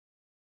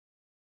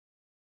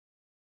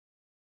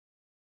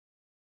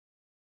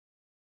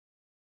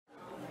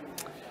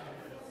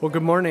Well,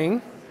 good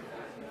morning.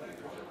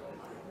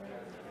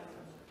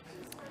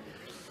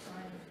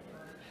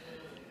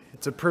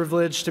 It's a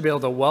privilege to be able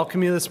to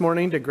welcome you this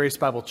morning to Grace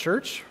Bible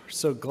Church. We're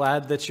so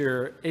glad that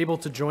you're able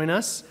to join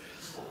us.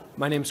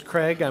 My name's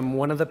Craig. I'm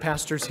one of the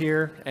pastors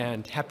here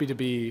and happy to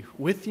be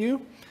with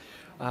you.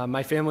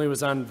 My family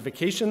was on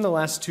vacation the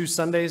last 2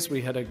 Sundays.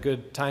 We had a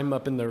good time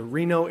up in the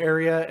Reno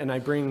area, and I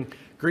bring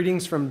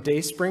greetings from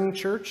Dayspring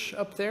Church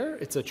up there.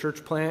 It's a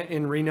church plant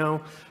in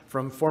Reno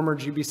from former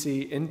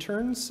GBC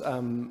interns.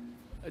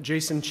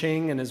 Jason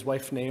Ching and his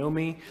wife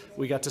Naomi,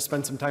 we got to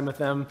spend some time with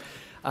them.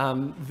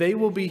 They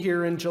will be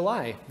here in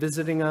July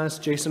visiting us.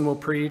 Jason will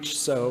preach,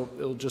 so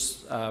it'll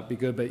just be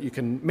good, but you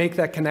can make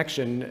that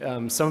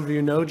connection. Some of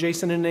you know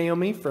Jason and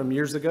Naomi from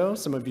years ago,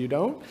 some of you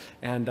don't,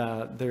 and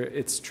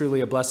it's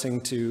truly a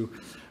blessing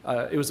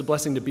it was a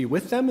blessing to be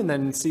with them and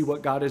then see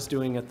what God is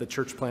doing at the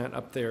church plant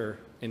up there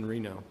in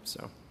Reno.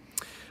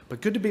 But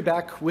good to be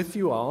back with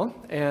you all,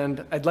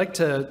 and I'd like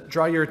to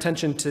draw your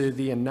attention to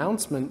the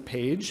announcement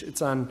page.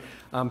 It's on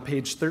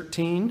page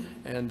 13,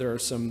 and there are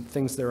some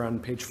things there on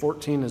page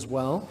 14 as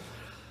well.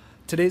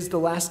 Today's the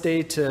last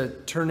day to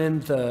turn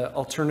in the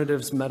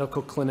Alternatives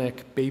Medical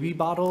Clinic baby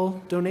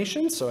bottle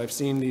donations. So I've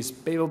seen these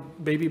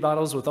baby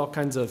bottles with all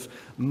kinds of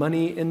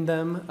money in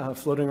them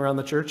floating around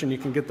the church, and you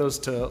can get those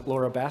to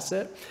Laura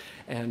Bassett.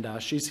 And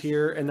she's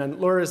here. And then,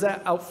 Laura, is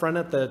that out front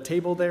at the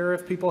table there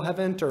if people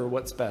haven't, or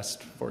what's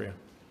best for you?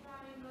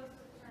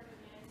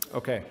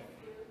 Okay.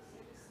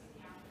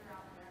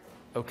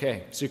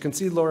 Okay, so you can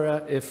see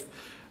Laura.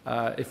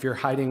 If you're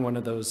hiding one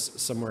of those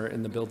somewhere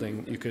in the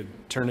building, you could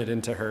turn it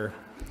into her,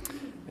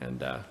 and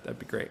that'd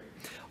be great.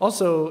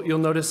 Also, you'll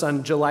notice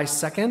on July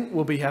 2nd,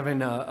 we'll be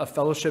having a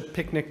fellowship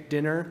picnic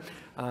dinner.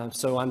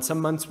 So on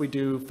some months we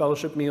do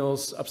fellowship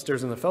meals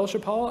upstairs in the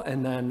fellowship hall,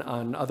 and then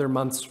on other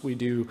months we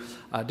do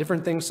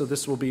different things. So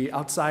this will be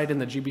outside in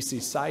the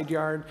GBC side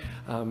yard.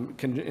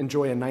 Can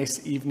enjoy a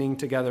nice evening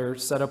together,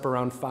 set up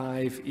around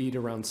 5, eat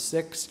around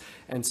 6.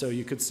 And so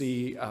you could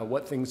see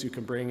what things you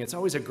can bring. It's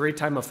always a great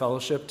time of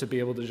fellowship to be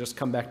able to just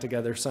come back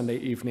together Sunday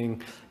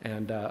evening,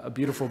 and a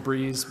beautiful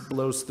breeze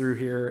blows through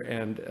here,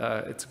 and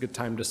it's a good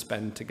time to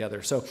spend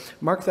together. So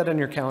mark that on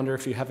your calendar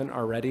if you haven't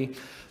already.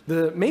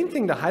 The main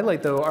thing to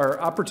highlight, though, are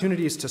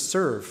opportunities to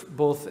serve,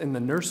 both in the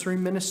nursery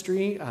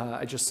ministry.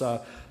 I just saw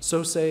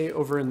Sose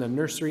over in the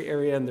nursery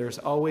area, and there's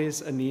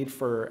always a need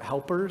for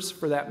helpers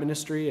for that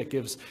ministry. It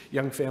gives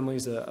young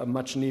families a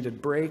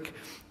much-needed break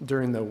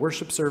during the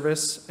worship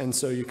service, and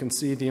so you can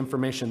see the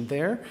information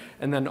there.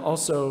 And then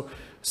also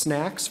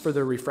snacks for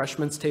the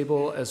refreshments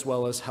table, as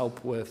well as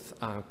help with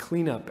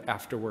cleanup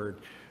afterward.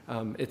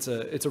 It's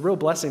a real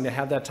blessing to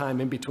have that time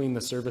in between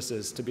the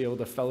services to be able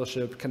to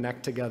fellowship,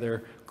 connect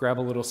together, grab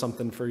a little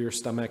something for your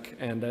stomach,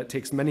 and it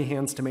takes many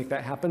hands to make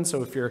that happen.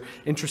 So if you're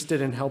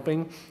interested in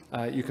helping,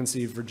 you can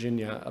see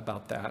Virginia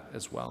about that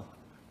as well.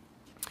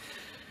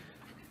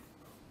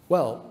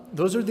 Well,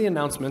 those are the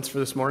announcements for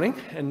this morning,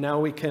 and now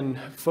we can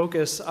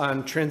focus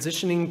on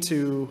transitioning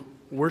to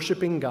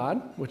worshiping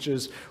God, which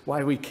is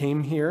why we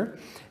came here.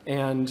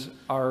 And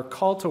our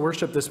call to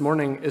worship this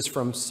morning is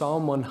from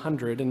Psalm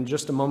 100. In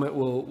just a moment,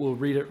 we'll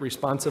read it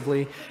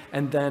responsively.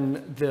 And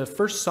then the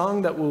first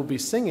song that we'll be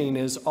singing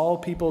is All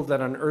People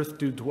That on Earth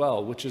Do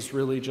Dwell, which is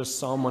really just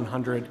Psalm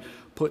 100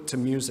 put to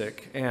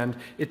music. And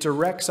it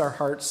directs our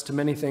hearts to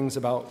many things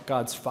about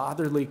God's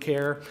fatherly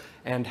care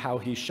and how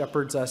he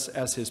shepherds us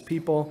as his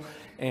people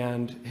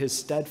and his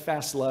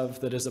steadfast love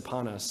that is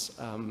upon us.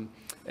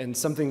 And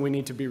something we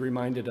need to be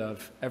reminded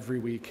of every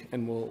week,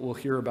 and we'll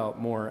hear about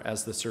more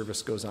as the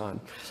service goes on.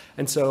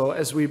 And so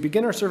as we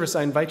begin our service,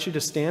 I invite you to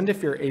stand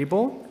if you're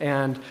able,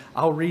 and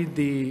I'll read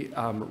the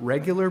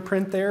regular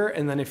print there,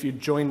 and then if you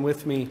join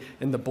with me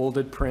in the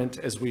bolded print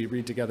as we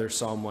read together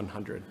Psalm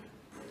 100.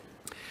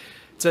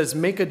 It says,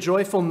 "Make a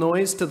joyful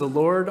noise to the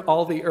Lord,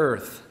 all the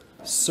earth.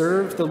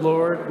 Serve the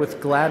Lord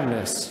with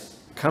gladness.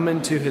 Come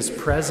into his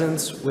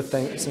presence with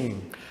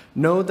thanksgiving.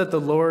 Know that the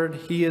Lord,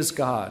 he is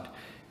God.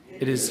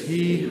 It is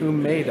he who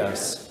made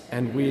us,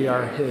 and we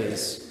are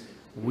his.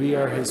 We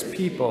are his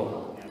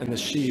people and the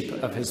sheep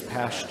of his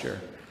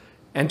pasture.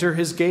 Enter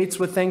his gates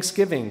with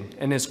thanksgiving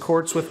and his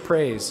courts with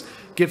praise.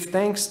 Give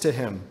thanks to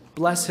him.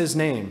 Bless his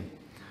name.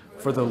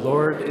 For the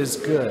Lord is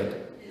good.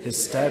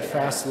 His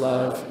steadfast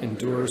love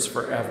endures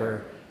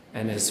forever,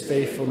 and his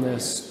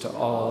faithfulness to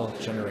all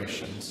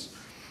generations."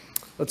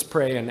 Let's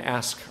pray and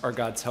ask our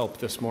God's help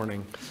this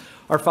morning.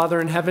 Our Father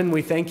in heaven,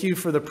 we thank you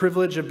for the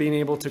privilege of being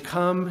able to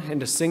come and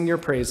to sing your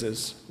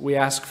praises. We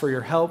ask for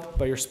your help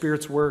by your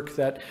Spirit's work,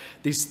 that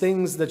these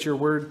things that your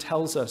word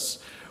tells us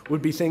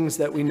would be things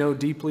that we know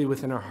deeply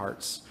within our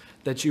hearts,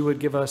 that you would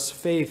give us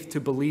faith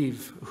to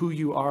believe who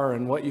you are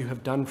and what you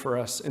have done for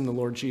us in the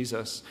Lord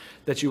Jesus,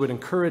 that you would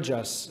encourage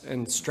us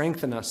and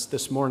strengthen us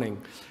this morning,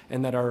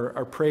 and that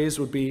our praise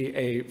would be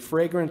a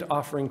fragrant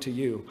offering to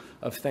you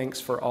of thanks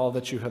for all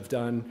that you have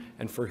done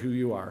and for who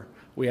you are.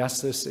 We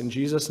ask this in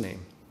Jesus'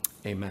 name.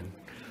 Amen.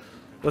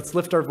 Let's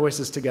lift our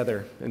voices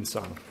together in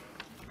song.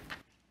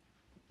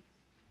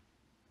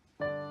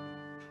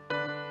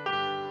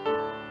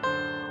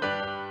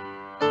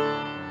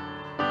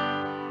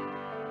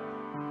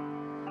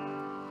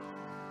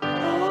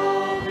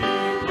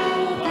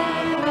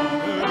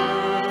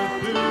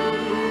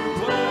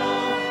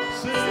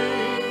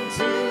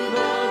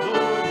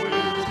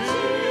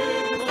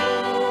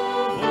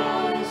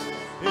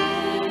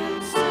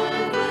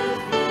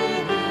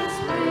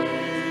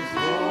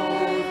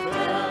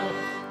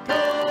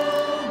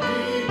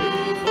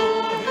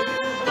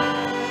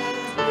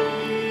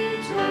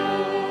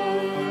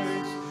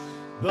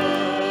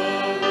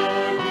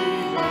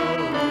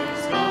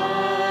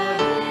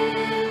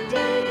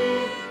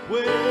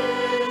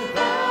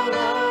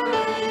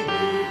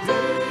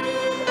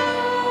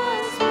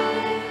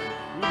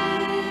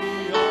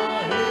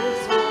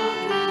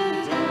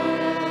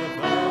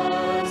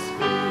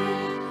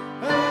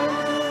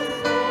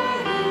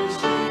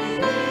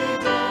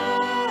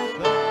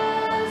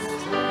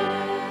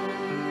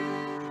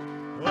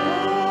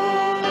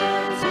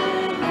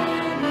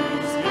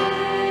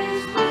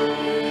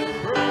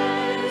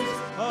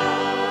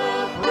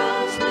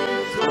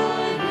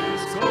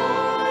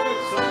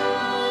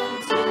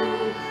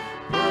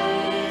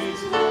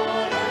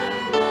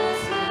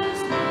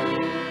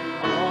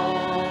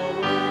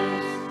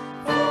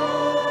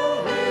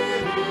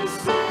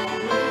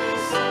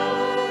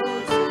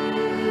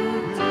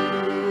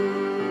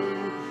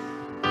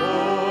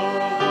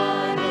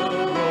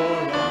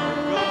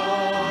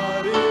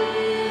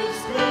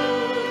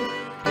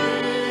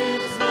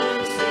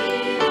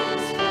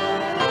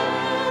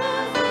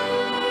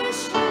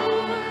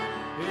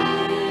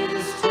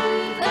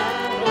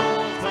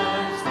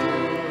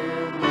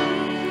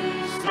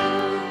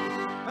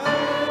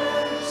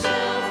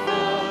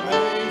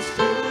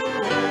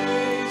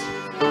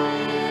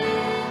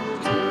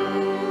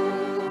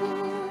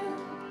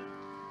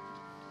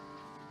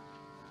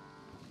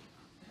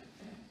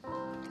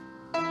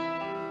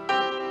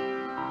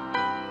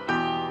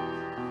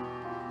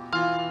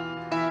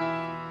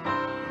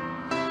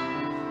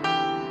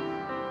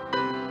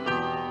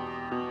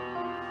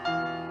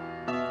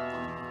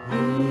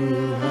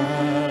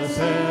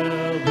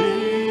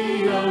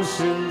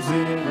 oceans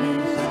in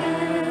his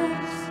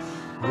hands,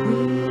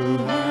 who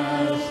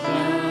has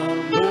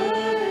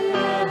numbered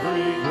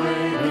every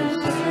grain of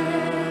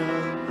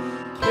sand.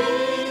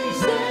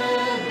 Kings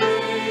and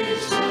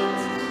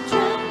nations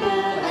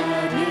tremble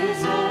at his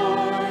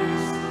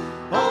voice.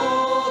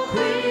 All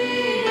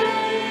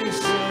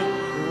creation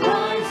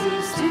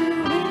rises to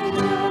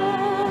rejoice.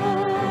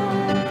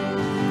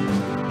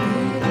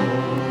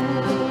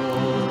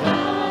 Behold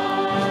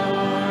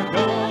our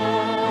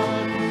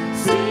God,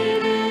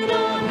 seated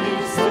on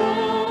his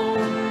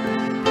throne.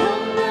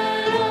 Come,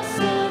 let us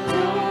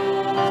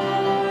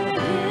adore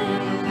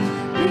him.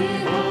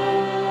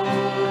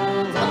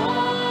 Behold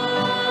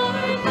our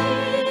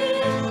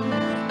King,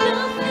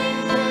 nothing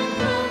can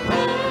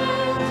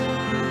compare.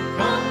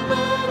 Come,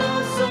 let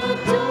us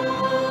adore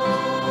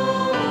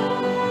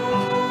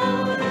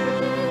him.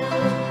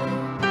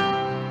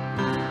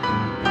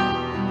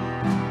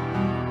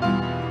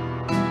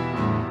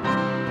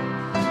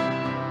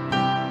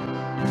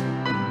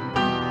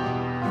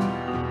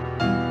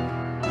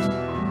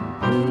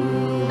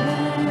 Who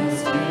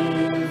has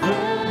given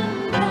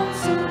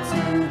counsel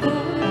to the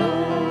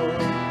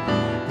Lord?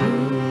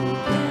 Who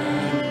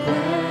can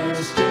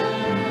question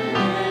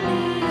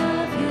any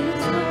of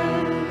his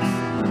words?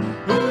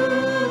 Who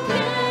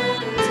can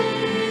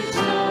teach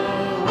the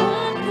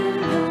one who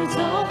knows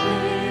all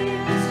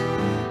things?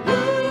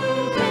 Who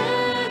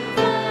can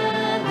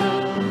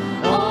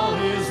fathom all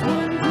his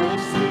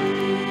wondrous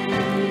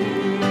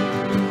deeds?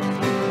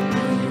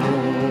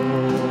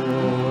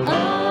 Behold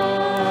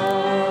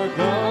our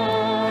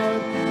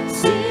God,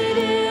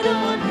 seated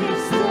on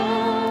his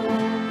throne.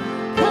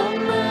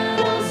 Come, let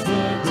us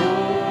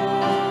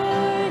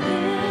adore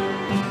him.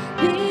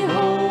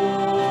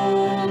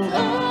 Behold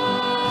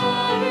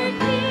our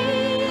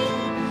King,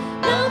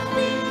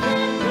 nothing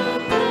can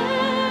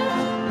compare.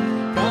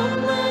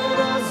 Come, let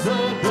us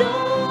adore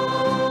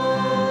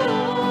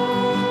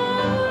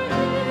him.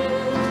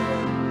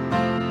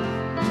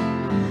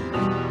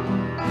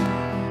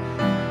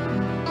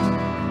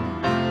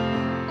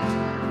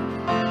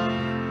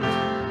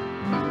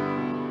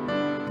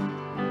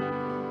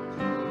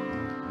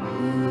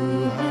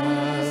 Who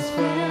has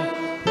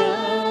felt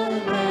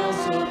the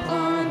nails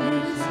upon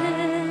his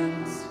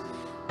hands,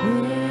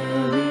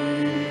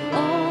 wearing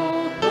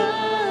all the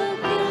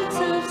guilt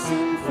of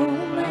sinful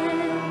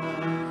man?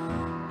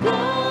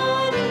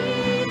 God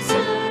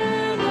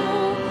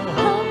eternal,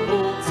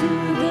 humble to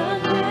the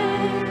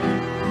grave,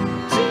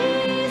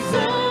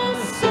 Jesus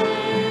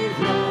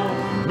Savior,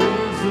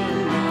 risen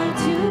now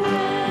to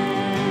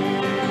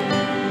reign.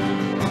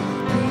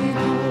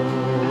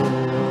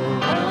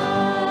 Behold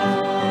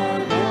our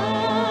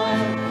God,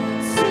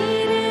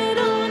 seated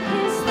on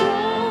his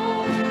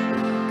throne.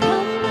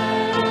 Come,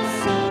 let us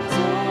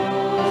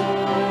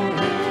adore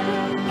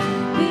him.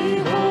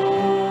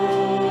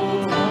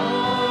 Behold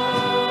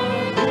our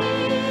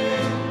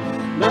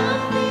King,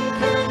 nothing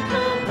can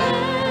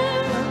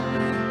compare.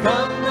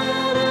 Come,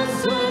 let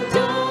us adore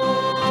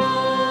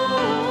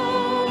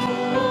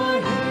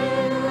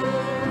him.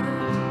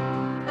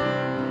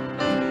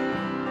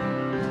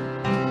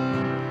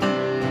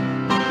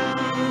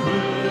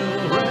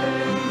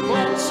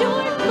 Let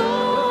your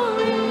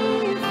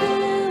glory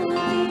fill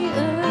the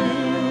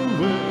earth.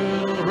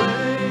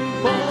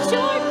 Let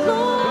your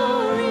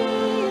glory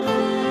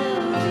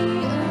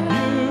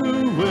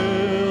fill the earth. Let your glory fill the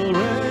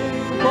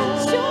earth.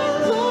 Let your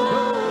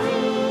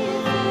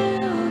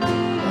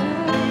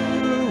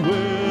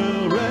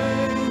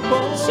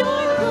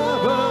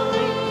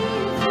glory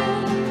fill.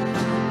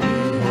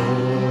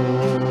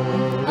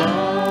 Behold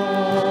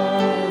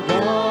our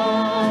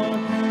God,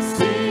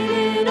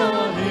 seated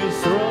on his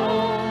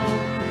throne.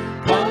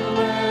 Come,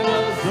 let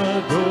us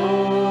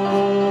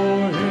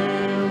adore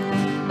him.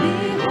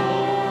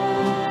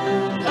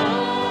 Behold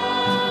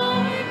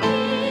our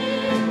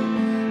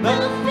King,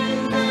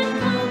 nothing can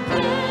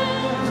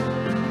compare.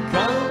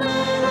 Come,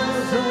 let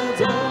us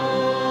adore.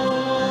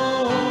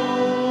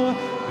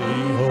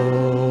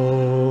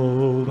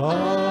 Behold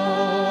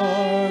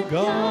our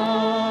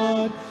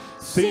God,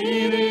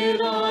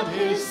 seated on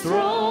his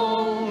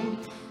throne.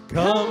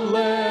 Come,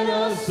 let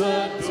us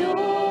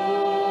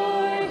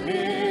adore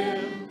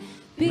him.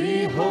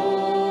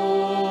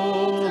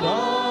 Behold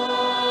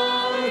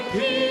our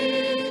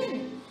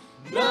King,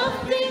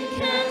 nothing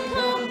can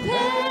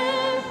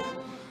compare.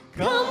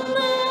 Come,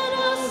 let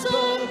us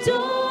adore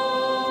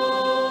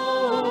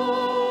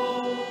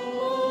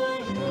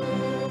him.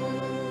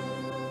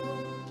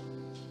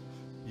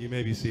 You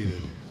may be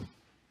seated.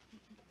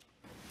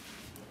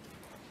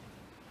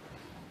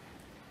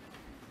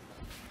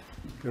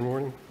 Good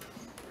morning.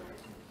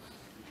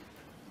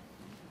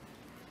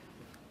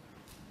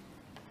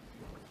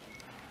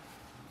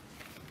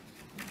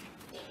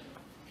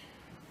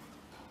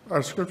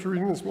 Our scripture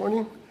reading this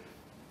morning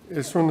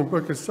is from the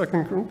book of 2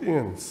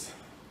 Corinthians.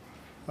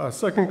 2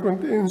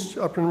 Corinthians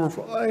chapter number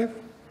 5,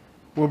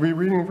 we'll be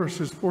reading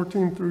verses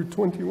 14 through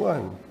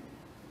 21.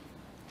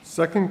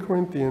 2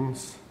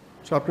 Corinthians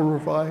chapter number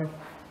 5,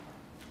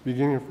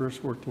 beginning of verse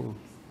 14.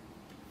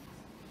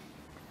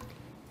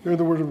 Hear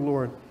the word of the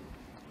Lord.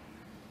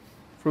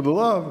 For the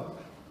love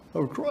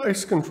of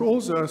Christ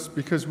controls us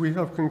because we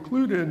have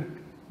concluded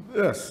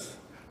this,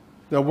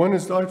 that one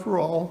has died for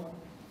all,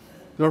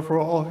 therefore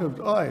all have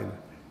died.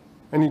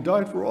 And he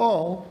died for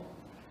all,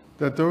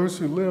 that those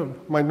who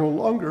live might no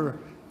longer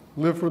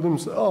live for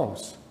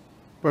themselves,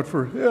 but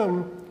for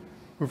him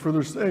who for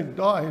their sake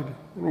died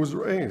and was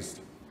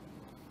raised.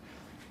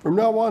 From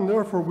now on,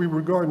 therefore, we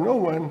regard no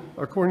one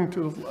according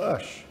to the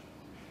flesh.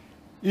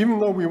 Even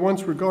though we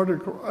once regarded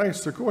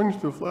Christ according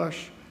to the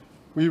flesh,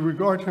 we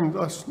regard him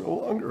thus no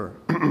longer.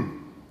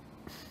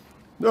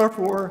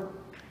 Therefore,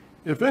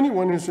 if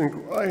anyone is in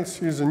Christ,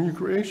 he is a new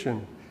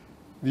creation.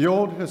 The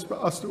old has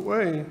passed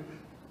away.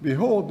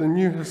 Behold, the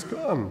new has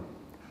come.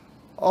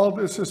 All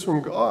this is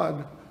from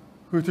God,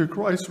 who through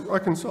Christ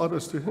reconciled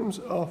us to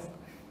himself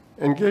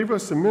and gave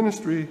us the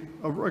ministry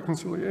of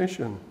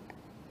reconciliation.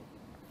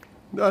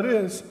 That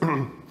is,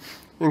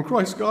 in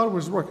Christ God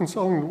was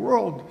reconciling the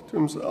world to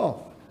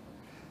himself,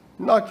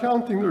 not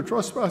counting their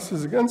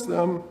trespasses against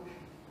them,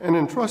 and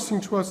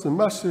entrusting to us the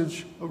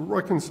message of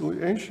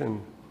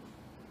reconciliation.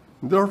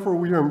 Therefore,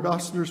 we are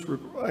ambassadors for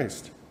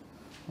Christ,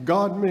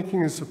 God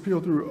making his appeal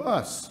through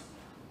us.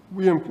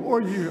 We implore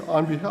you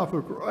on behalf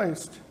of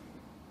Christ,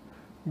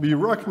 be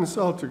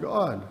reconciled to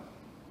God.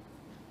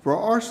 For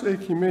our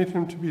sake he made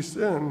him to be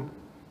sin,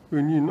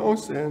 who knew no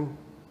sin,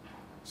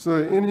 so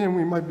that in him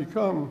we might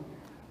become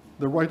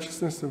the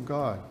righteousness of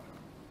God.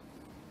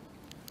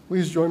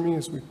 Please join me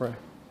as we pray.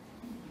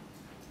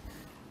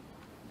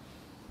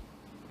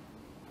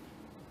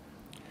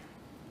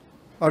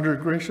 Our dear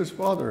gracious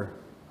Father,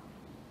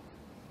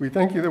 we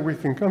thank you that we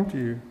can come to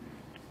you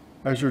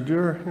as your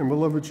dear and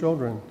beloved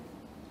children.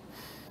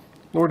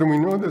 Lord, and we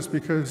know this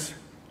because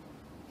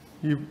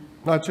you've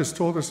not just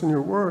told us in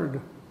your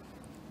word,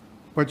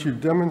 but you've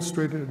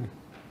demonstrated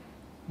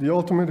the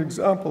ultimate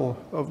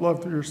example of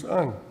love through your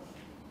Son.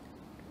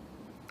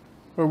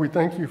 Lord, we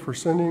thank you for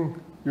sending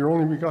your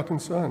only begotten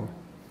Son,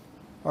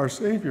 our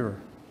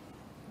Savior,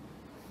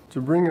 to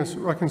bring us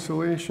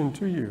reconciliation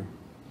to you.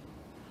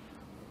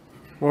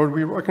 Lord,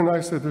 we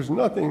recognize that there's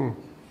nothing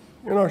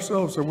in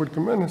ourselves that would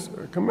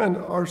commend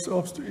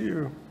ourselves to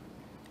you.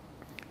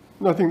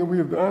 Nothing that we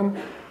have done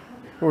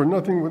or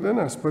nothing within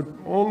us, but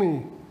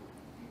only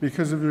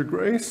because of your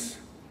grace,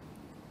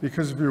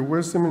 because of your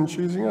wisdom in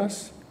choosing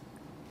us,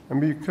 and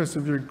because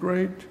of your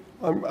great,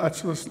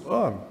 unmatchless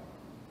love,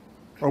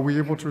 are we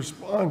able to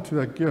respond to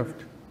that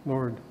gift,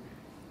 Lord,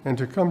 and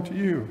to come to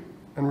you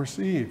and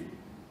receive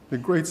the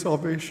great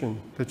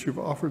salvation that you've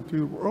offered to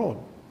the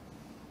world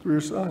through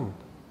your Son.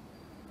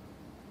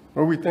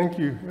 Lord, we thank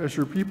you as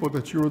your people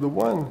that you are the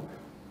one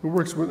who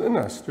works within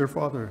us, dear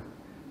Father.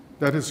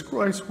 That is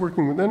Christ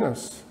working within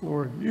us,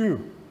 Lord,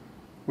 you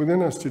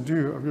within us to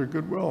do of your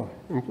good will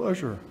and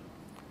pleasure.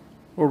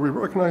 Lord, we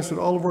recognize that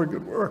all of our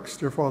good works,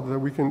 dear Father, that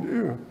we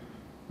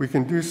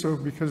can do so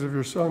because of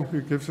your Son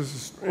who gives us the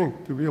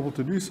strength to be able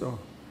to do so.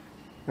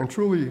 And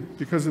truly,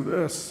 because of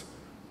this,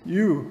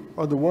 you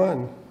are the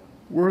one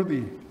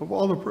worthy of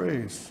all the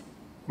praise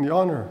and the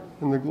honor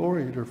and the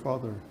glory, dear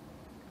Father.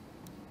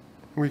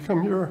 We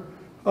come here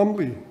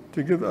humbly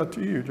to give that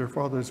to you, dear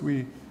Father, as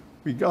we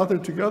gather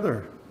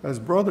together as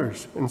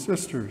brothers and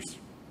sisters,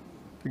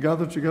 to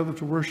gather together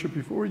to worship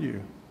before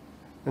you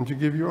and to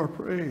give you our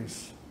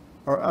praise,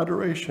 our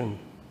adoration,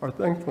 our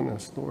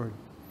thankfulness, Lord.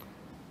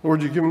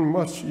 Lord, you've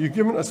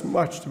given us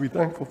much to be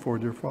thankful for,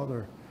 dear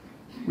Father.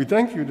 We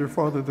thank you, dear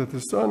Father, that the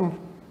sun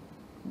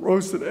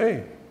rose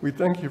today. We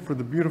thank you for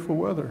the beautiful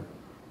weather.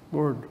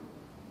 Lord,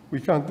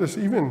 we count this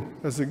even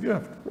as a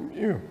gift from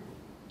you.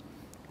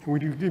 And we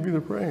do give you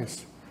the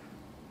praise.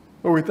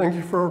 Lord, we thank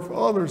you for our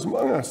fathers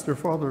among us, dear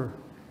Father,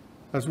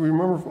 as we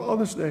remember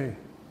Father's Day.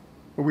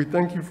 Lord, we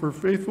thank you for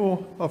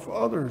faithful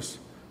fathers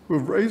who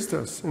have raised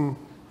us and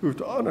who have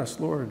taught us,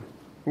 Lord.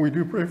 And we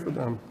do pray for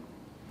them.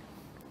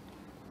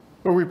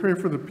 Lord, we pray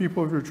for the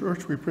people of your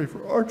church. We pray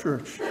for our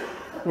church.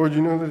 Lord,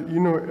 you know that you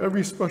know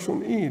every special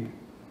need.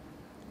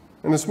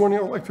 And this morning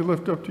I would like to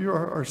lift up to you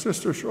our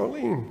sister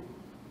Charlene.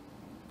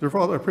 Dear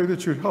Father, I pray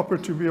that you'd help her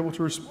to be able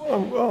to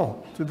respond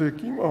well to the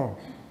chemo.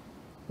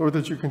 Lord,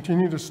 that you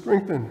continue to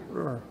strengthen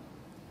her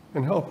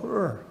and help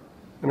her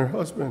and her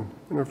husband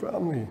and her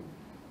family.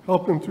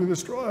 Help them through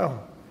this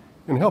trial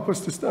and help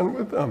us to stand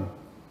with them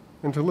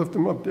and to lift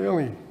them up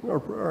daily in our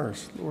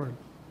prayers, Lord.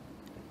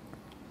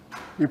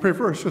 We pray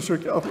for our sister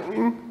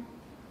Kathleen,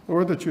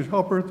 Lord, that you'd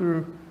help her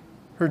through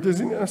her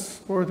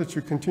dizziness, Lord, that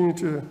you continue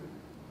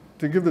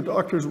to give the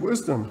doctors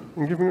wisdom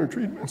in giving her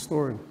treatments,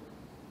 Lord,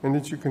 and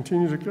that you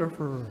continue to care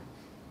for her.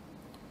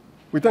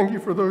 We thank you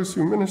for those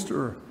who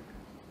minister,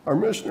 our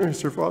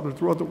missionaries, dear Father,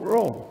 throughout the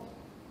world.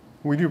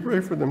 We do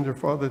pray for them, dear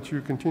Father, that you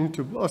continue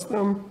to bless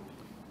them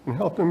and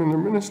help them in their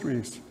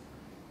ministries.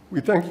 We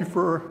thank you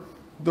for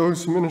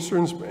those who minister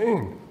in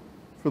Spain,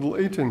 for the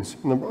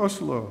Laytons and the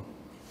Barcelo.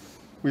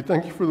 We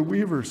thank you for the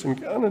Weavers in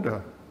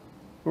Canada,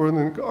 Lord,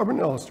 and the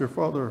Carbonells, dear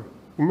Father,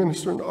 who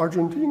minister in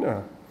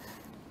Argentina.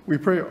 We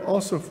pray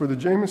also for the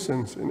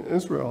Jamesons in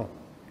Israel,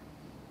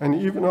 and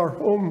even our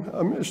home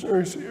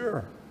missionaries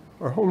here,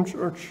 our home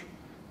church,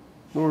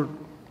 Lord,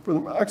 for the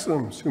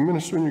Maxims who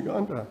minister in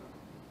Uganda.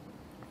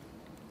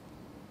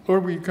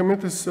 Lord, we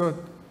commit this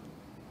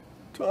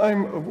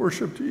time of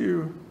worship to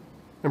you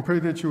and pray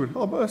that you would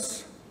help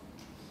us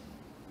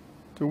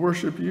to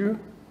worship you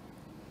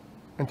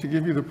and to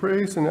give you the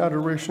praise and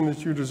adoration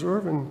that you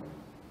deserve. And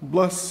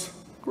bless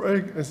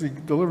Greg as he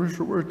delivers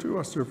your word to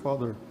us, dear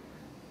Father.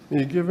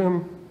 May you give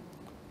him,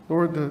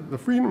 Lord, the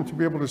freedom to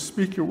be able to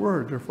speak your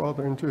word, dear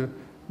Father, and to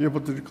be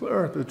able to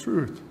declare the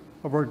truth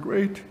of our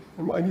great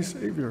and mighty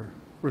Savior.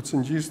 For it's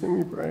in Jesus' name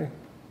we pray.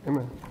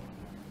 Amen.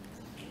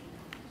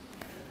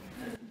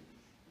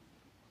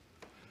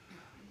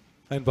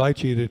 I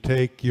invite you to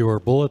take your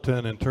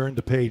bulletin and turn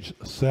to page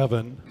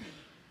 7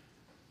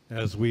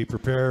 as we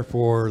prepare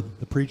for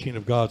the preaching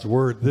of God's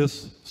Word.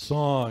 This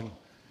song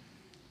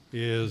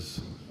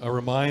is a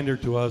reminder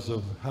to us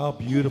of how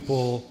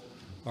beautiful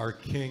our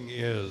King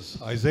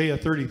is. Isaiah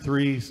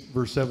 33,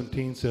 verse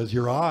 17 says,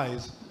 "Your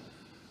eyes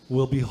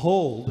will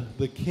behold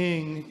the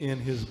King in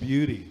his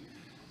beauty."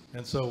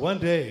 And so one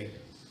day,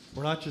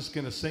 we're not just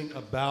going to sing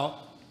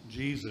about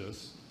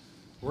Jesus,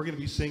 we're going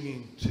to be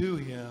singing to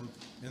him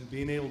and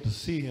being able to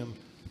see him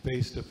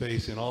face to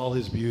face in all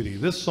his beauty.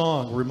 This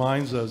song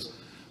reminds us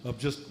of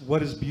just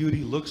what his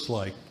beauty looks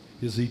like,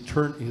 his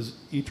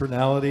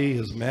eternality,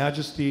 his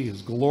majesty,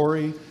 his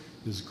glory,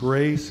 his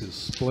grace, his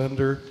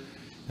splendor.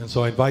 And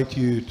so I invite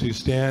you to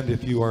stand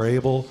if you are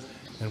able,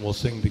 and we'll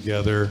sing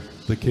together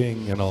the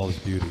King in all his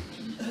beauty.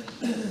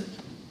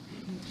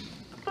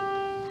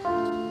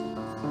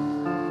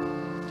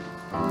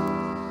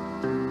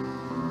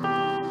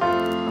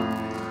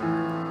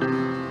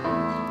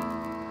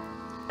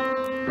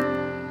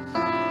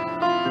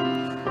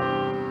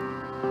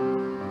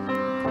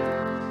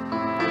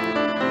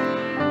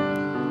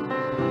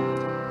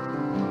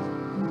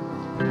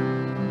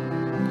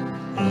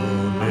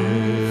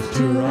 Lift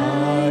your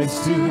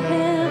eyes to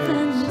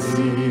heaven,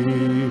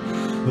 see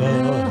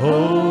the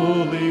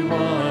Holy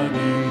One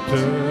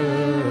eternal.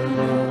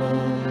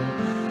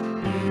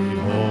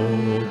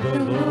 Behold the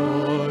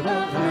Lord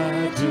of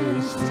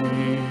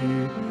majesty,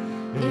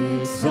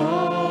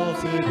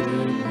 exalted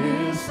in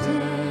his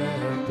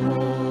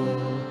temple.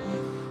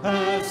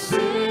 As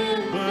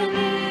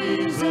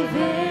symphonies of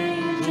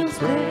angels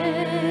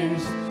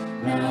praise,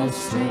 now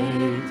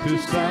straight to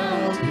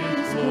sound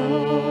his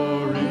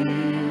glory.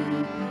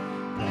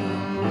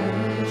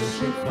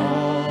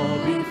 Fall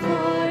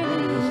before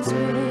his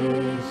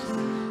grace,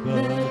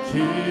 the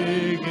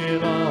King in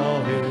all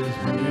his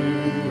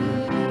beauty.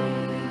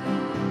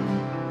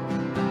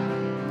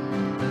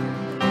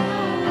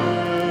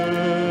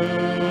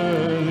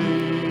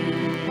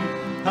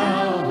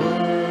 How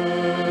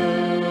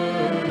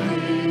worthy,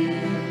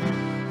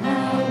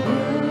 how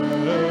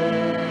worthy,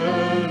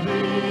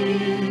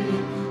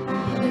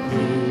 the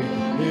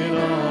King in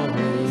all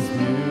his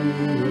beauty.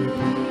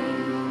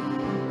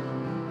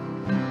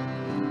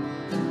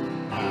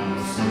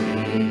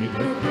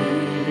 The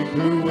King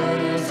who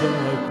wears a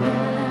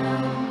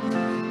crown,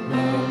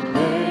 now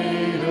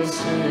made of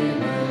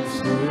shame and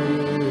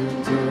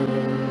splinters,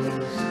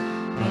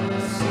 a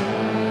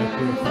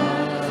sacrifice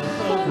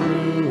of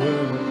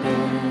ruined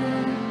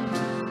men,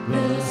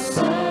 the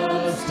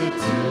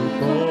substitute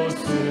for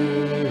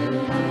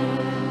sinners.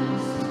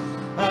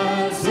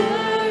 As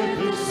earth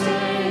is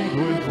stained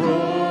with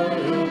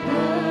royal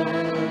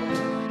blood,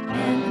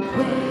 and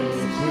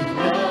praised with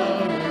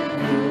love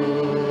and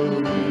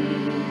glory,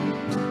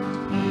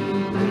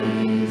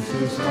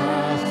 his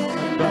last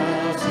and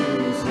bows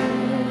his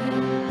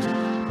head,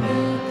 the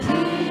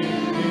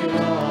King in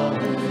all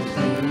his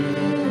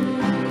beauty.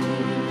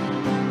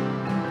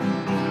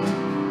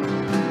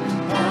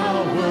 How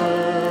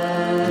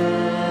worthy,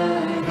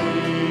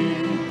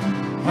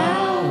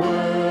 how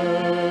worthy,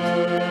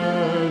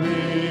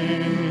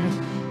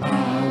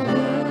 how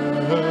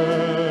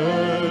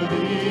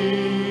worthy,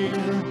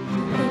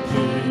 the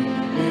King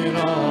in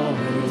all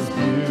his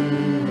beauty.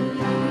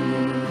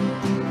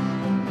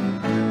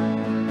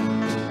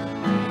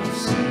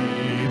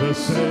 The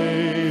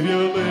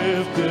Savior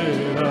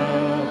lifted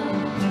up,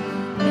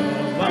 the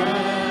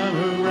Lamb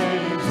who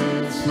reigns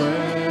in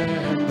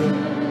splendor,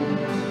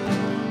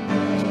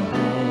 the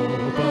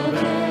hope of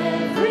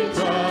every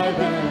tribe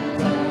and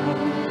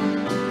tongue.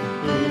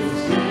 His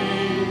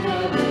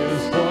kingdom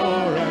is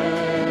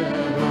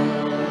forever.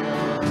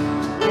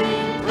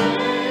 Bring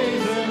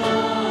praise and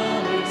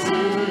honor to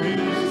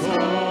his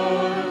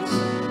voice.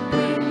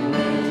 Bring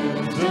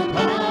wisdom,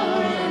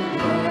 power, and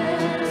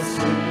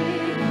blessing.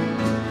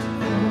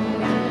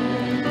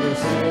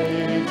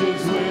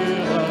 Ages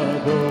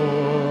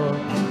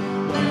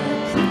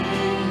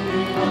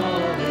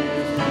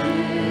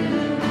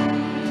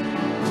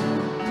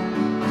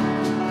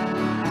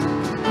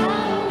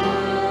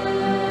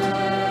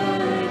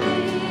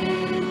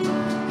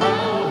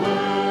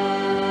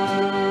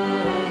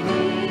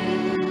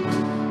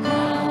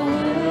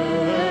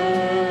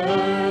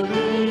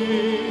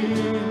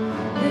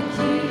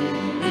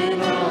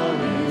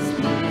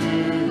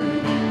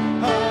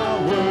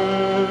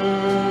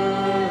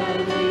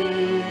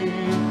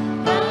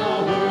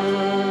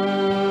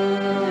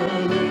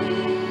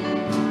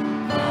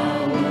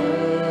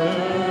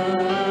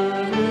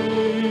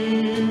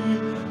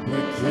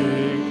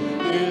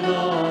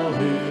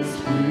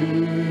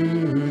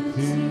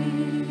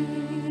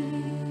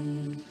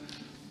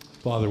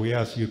Father, we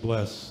ask you to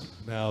bless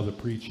now the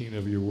preaching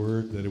of your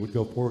word, that it would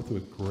go forth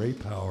with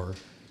great power,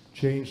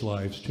 change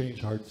lives, change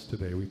hearts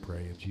today, we pray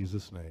in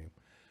Jesus' name.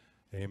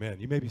 Amen.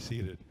 You may be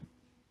seated.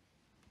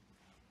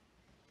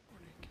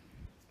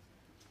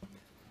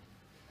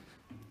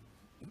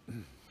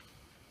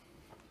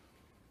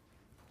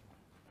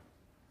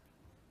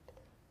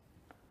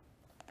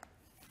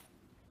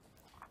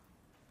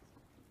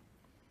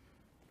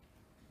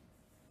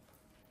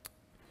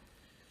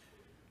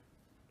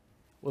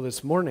 Well,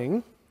 this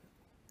morning,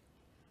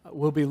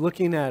 we'll be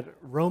looking at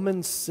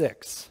Romans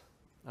 6.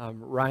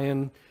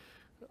 Ryan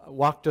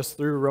walked us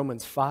through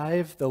Romans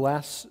 5 the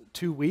last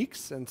 2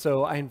 weeks, and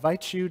so I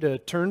invite you to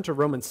turn to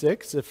Romans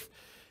 6. If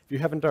you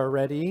haven't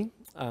already,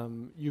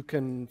 you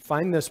can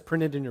find this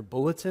printed in your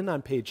bulletin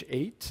on page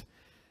 8,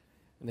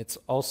 and it's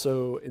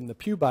also in the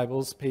Pew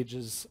Bibles,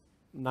 pages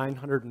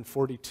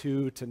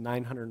 942 to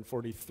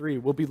 943.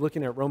 We'll be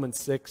looking at Romans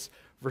 6,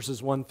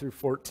 verses 1 through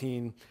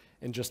 14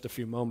 in just a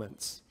few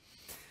moments.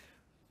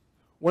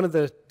 One of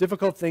the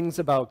difficult things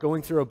about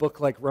going through a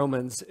book like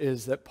Romans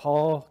is that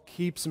Paul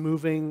keeps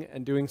moving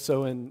and doing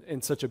so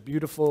in such a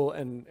beautiful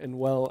and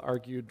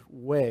well-argued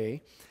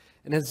way.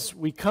 And as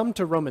we come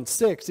to Romans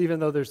 6, even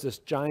though there's this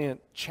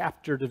giant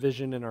chapter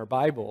division in our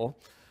Bible,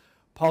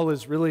 Paul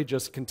is really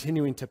just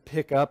continuing to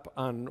pick up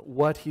on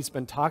what he's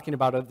been talking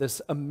about of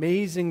this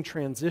amazing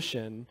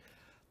transition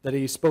that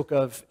he spoke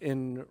of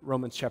in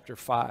Romans chapter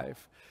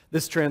 5.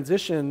 This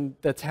transition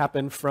that's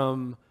happened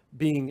from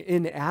being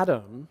in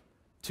Adam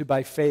to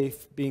by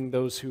faith being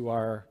those who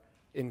are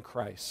in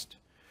Christ.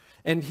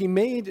 And he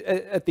made,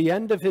 at the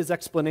end of his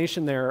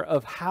explanation there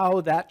of how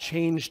that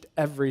changed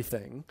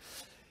everything,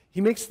 he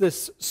makes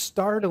this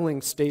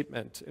startling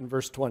statement in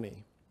verse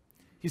 20.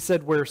 He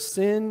said, where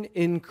sin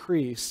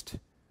increased,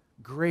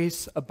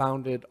 grace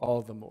abounded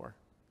all the more.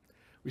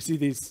 We see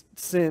these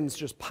sins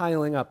just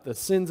piling up, the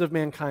sins of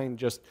mankind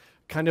just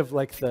kind of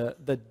like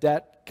the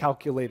debt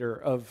calculator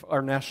of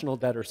our national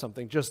debt or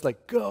something, just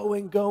like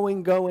going,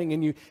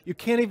 and you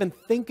can't even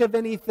think of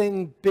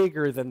anything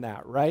bigger than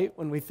that, right?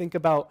 When we think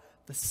about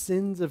the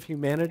sins of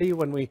humanity,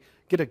 when we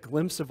get a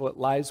glimpse of what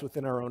lies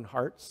within our own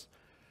hearts.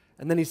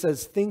 And then he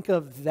says, think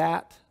of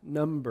that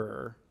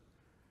number.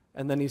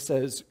 And then he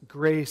says,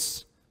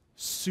 grace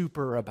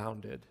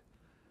superabounded.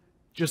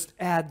 Just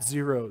add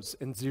zeros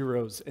and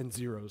zeros and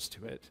zeros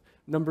to it.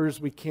 Numbers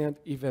we can't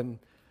even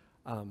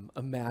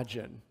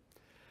imagine.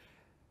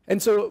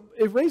 And so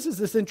it raises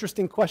this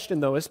interesting question,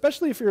 though,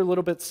 especially if you're a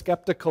little bit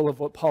skeptical of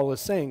what Paul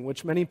is saying,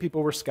 which many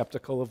people were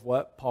skeptical of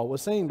what Paul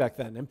was saying back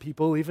then. And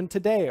people even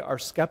today are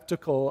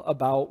skeptical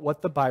about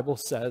what the Bible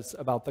says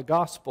about the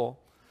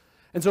gospel.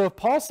 And so if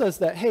Paul says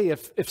that, hey,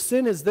 if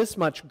sin is this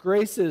much,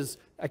 grace is,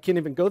 I can't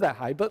even go that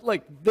high, but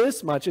like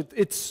this much,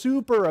 it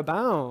super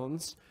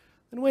abounds,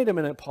 then wait a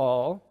minute,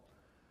 Paul,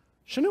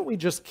 shouldn't we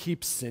just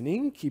keep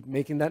sinning, keep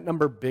making that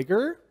number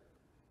bigger,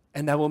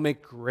 and that will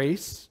make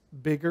grace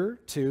bigger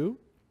too?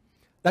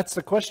 That's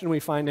the question we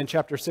find in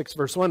chapter 6,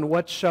 verse 1.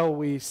 What shall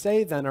we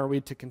say then? Are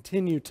we to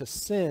continue to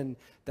sin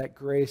that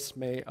grace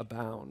may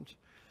abound?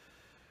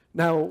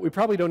 Now, we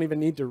probably don't even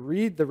need to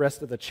read the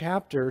rest of the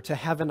chapter to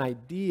have an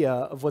idea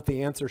of what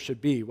the answer should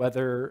be,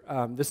 whether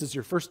this is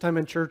your first time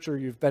in church or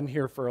you've been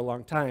here for a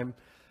long time.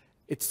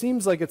 It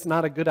seems like it's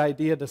not a good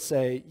idea to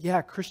say,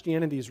 yeah,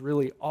 Christianity is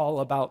really all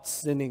about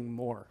sinning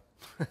more.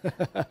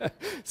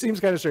 Seems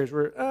kind of strange.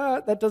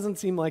 That doesn't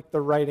seem like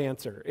the right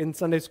answer. In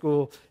Sunday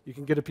school, you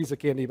can get a piece of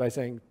candy by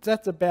saying,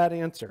 that's a bad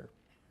answer.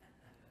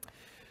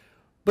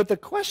 But the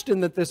question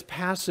that this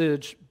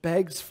passage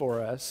begs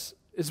for us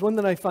is one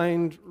that I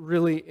find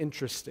really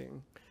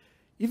interesting.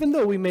 Even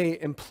though we may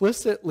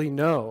implicitly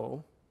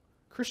know,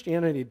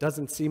 Christianity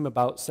doesn't seem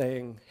about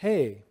saying,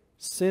 hey,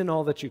 sin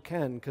all that you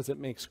can because it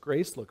makes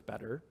grace look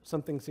better.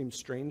 Something seems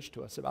strange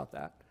to us about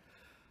that.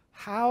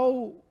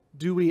 How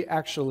do we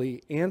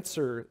actually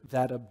answer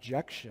that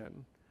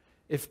objection?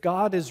 If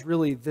God is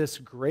really this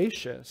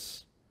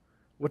gracious,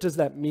 what does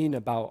that mean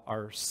about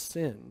our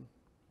sin?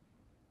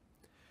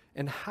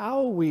 And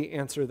how we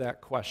answer that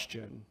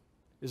question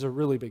is a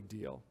really big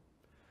deal.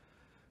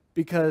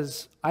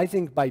 Because I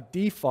think by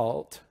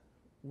default,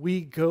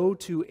 we go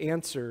to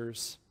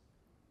answers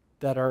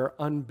that are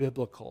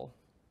unbiblical.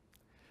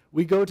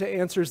 We go to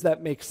answers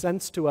that make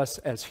sense to us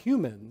as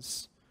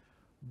humans,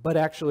 but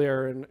actually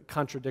are in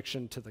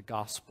contradiction to the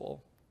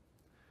gospel.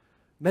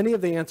 Many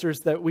of the answers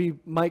that we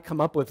might come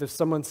up with if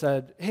someone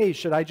said, hey,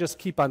 should I just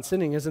keep on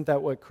sinning? Isn't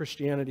that what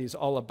Christianity is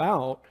all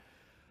about?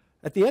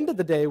 At the end of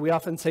the day, we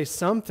often say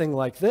something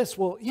like this.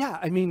 Well, yeah,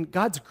 I mean,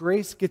 God's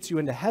grace gets you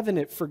into heaven.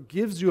 It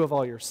forgives you of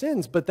all your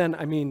sins. But then,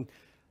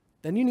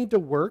 then you need to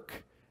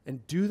work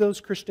and do those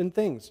Christian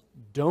things.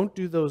 Don't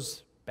do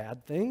those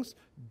bad things.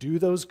 Do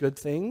those good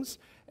things.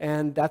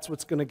 And that's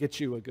what's going to get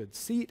you a good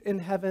seat in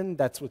heaven.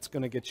 That's what's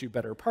going to get you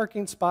better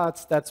parking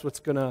spots. That's what's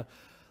going to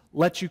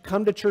let you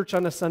come to church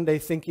on a Sunday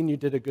thinking you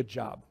did a good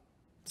job.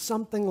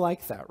 Something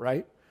like that,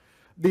 right?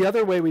 The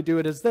other way we do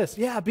it is this.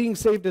 Yeah, being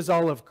saved is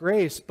all of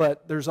grace,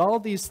 but there's all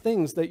these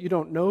things that you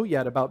don't know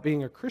yet about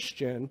being a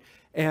Christian,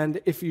 and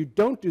if you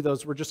don't do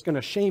those, we're just going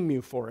to shame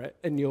you for it,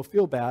 and you'll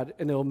feel bad,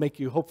 and it'll make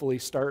you hopefully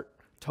start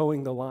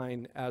towing the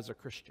line as a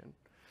Christian.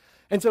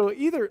 And so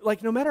either,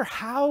 like, no matter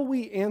how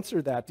we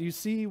answer that, do you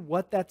see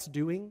what that's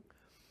doing?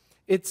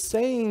 It's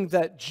saying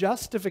that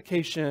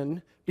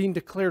justification, being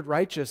declared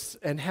righteous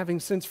and having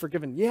sins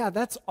forgiven, yeah,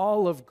 that's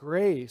all of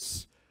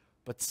grace.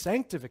 But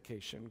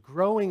sanctification,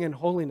 growing in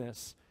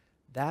holiness,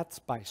 that's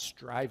by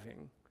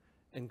striving.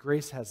 And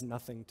grace has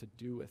nothing to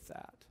do with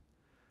that.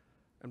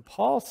 And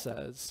Paul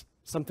says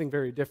something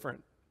very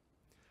different.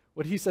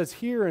 What he says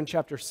here in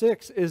chapter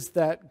 6 is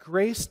that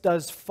grace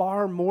does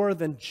far more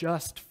than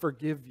just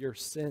forgive your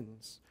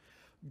sins.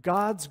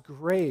 God's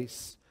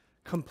grace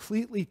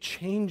completely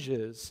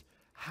changes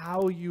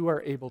how you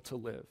are able to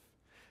live.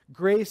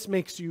 Grace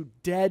makes you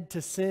dead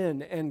to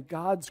sin, and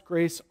God's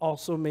grace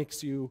also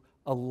makes you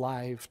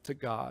alive to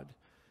God.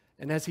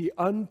 And as he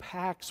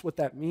unpacks what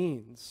that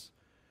means,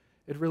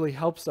 it really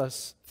helps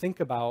us think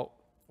about,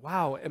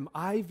 wow, am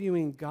I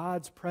viewing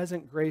God's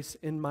present grace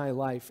in my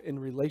life in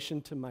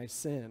relation to my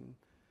sin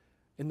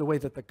in the way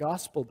that the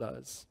gospel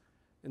does,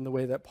 in the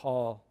way that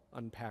Paul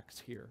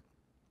unpacks here?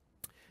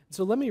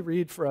 So let me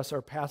read for us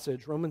our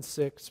passage, Romans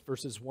 6,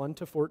 verses 1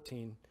 to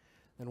 14,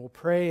 and we'll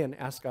pray and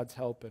ask God's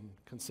help and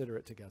consider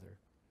it together.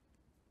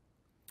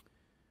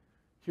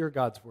 Hear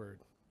God's word.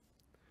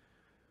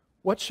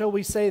 What shall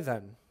we say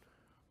then?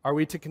 Are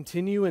we to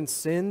continue in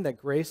sin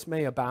that grace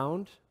may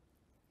abound?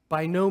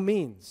 By no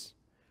means.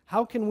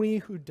 How can we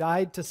who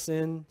died to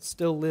sin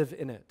still live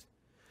in it?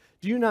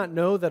 Do you not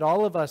know that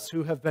all of us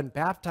who have been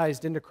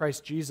baptized into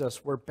Christ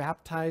Jesus were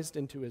baptized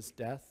into his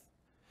death?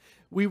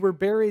 We were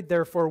buried,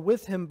 therefore,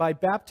 with him by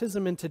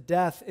baptism into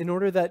death, in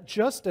order that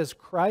just as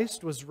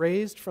Christ was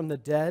raised from the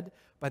dead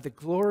by the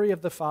glory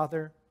of the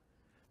Father,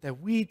 that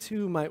we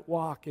too might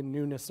walk in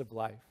newness of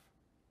life.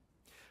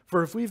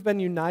 For if we've been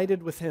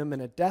united with him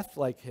in a death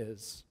like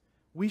his,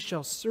 we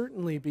shall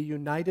certainly be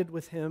united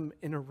with him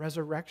in a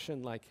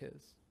resurrection like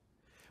his.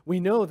 We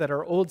know that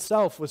our old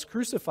self was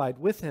crucified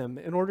with him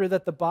in order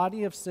that the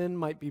body of sin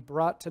might be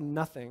brought to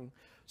nothing,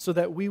 so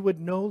that we would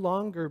no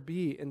longer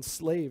be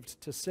enslaved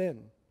to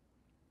sin.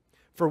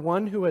 For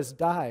one who has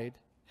died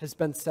has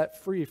been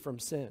set free from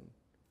sin.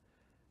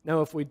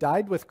 Now, if we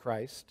died with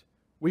Christ,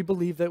 we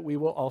believe that we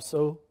will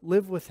also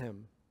live with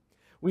him.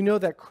 We know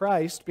that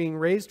Christ, being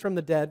raised from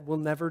the dead, will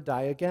never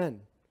die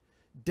again.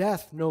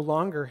 Death no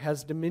longer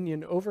has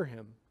dominion over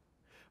him.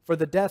 For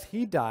the death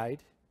he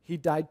died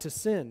to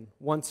sin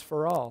once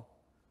for all.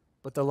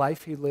 But the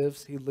life he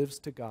lives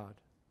to God.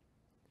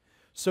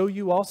 So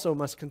you also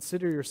must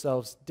consider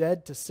yourselves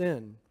dead to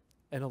sin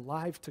and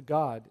alive to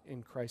God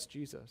in Christ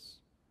Jesus.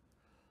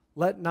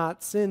 Let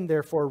not sin,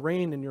 therefore,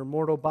 reign in your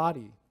mortal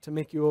body to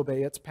make you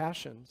obey its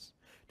passions.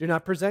 Do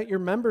not present your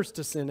members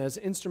to sin as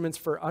instruments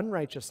for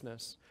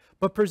unrighteousness,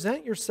 but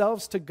present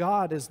yourselves to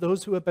God as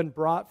those who have been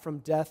brought from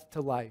death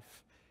to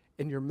life,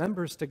 and your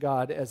members to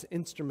God as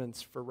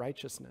instruments for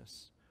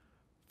righteousness.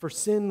 For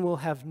sin will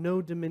have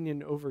no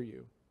dominion over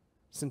you,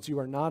 since you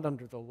are not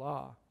under the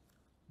law,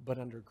 but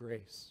under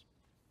grace.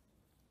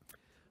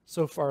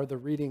 So far, the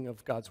reading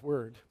of God's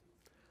word.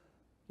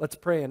 Let's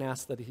pray and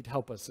ask that he'd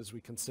help us as we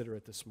consider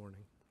it this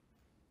morning.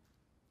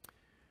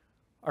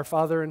 Our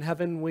Father in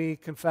heaven, we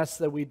confess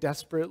that we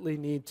desperately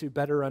need to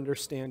better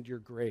understand your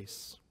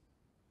grace.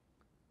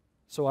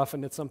 So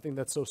often it's something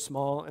that's so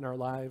small in our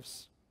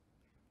lives.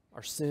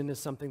 Our sin is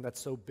something that's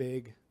so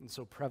big and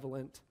so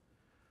prevalent.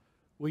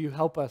 Will you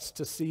help us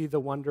to see the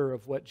wonder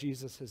of what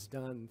Jesus has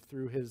done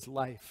through his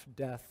life,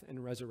 death,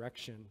 and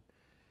resurrection,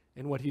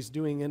 and what he's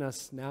doing in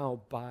us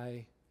now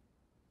by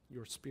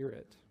your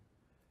Spirit?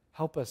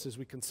 Help us as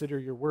we consider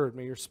your word.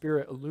 May your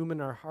Spirit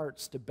illumine our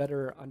hearts to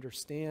better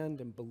understand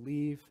and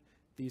believe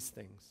these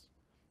things.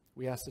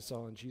 We ask this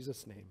all in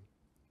Jesus' name.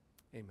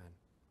 Amen.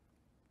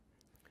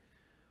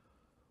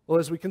 Well,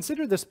 as we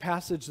consider this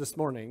passage this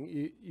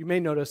morning, you may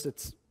notice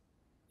it's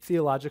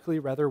theologically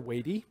rather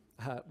weighty.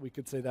 We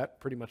could say that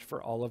pretty much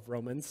for all of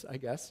Romans, I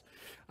guess.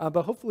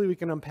 But hopefully we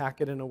can unpack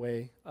it in a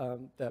way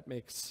that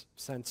makes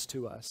sense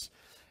to us.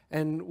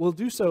 And we'll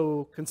do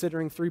so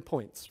considering 3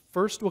 points.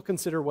 First, we'll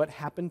consider what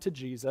happened to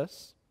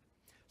Jesus.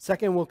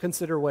 Second, we'll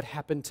consider what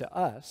happened to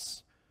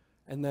us.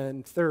 And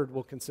then third,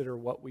 we'll consider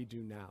what we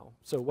do now.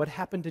 So what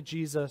happened to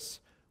Jesus,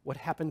 what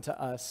happened to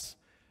us,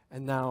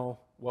 and now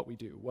what we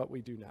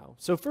do now.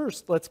 So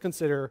first, let's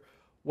consider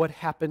what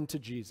happened to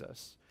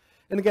Jesus.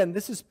 And again,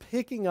 this is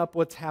picking up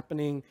what's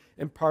happening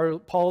in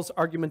Paul's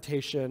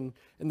argumentation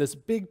in this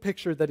big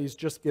picture that he's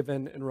just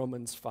given in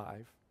Romans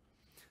 5.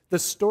 The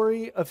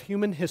story of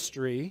human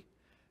history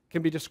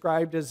can be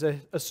described as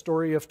a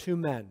story of two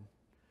men,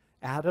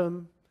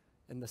 Adam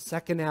and the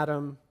second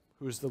Adam,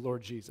 who is the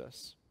Lord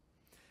Jesus.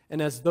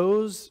 And as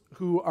those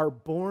who are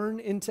born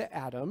into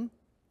Adam,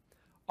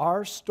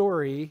 our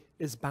story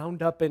is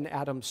bound up in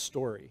Adam's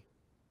story,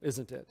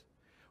 isn't it?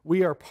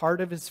 We are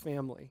part of his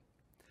family.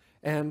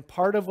 And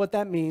part of what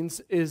that means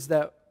is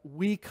that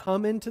we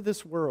come into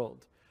this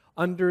world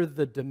under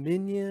the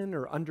dominion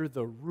or under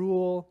the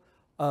rule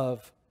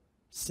of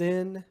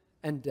sin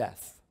and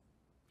death.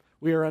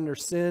 We are under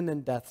sin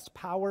and death's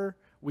power.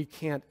 We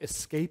can't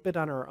escape it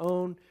on our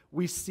own.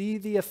 We see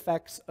the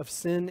effects of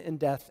sin and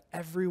death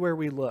everywhere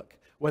we look,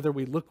 whether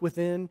we look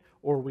within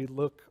or we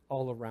look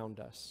all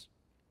around us.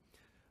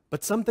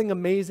 But something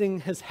amazing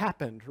has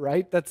happened,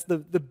 right? That's the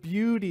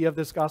beauty of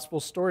this gospel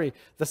story.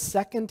 The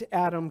second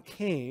Adam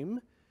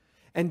came,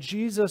 and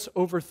Jesus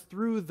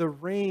overthrew the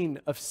reign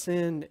of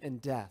sin and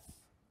death.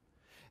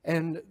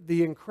 And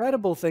the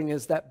incredible thing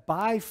is that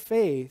by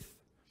faith,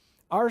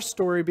 our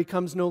story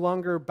becomes no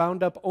longer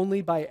bound up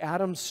only by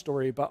Adam's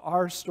story, but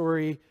our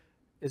story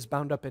is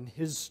bound up in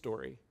his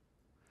story.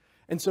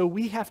 And so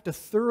we have to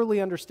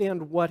thoroughly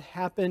understand what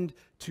happened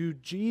to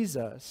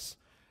Jesus,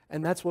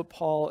 and that's what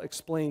Paul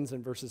explains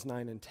in verses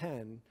 9 and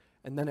 10,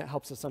 and then it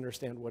helps us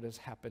understand what has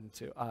happened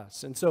to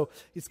us. And so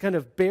he's kind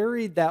of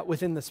buried that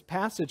within this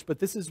passage, but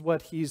this is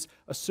what he's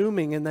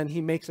assuming, and then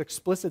he makes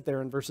explicit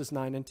there in verses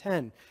 9 and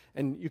 10.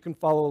 And you can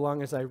follow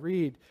along as I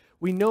read.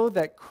 We know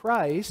that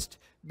Christ,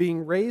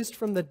 being raised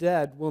from the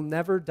dead, will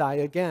never die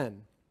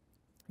again.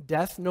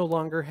 Death no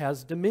longer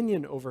has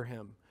dominion over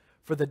him.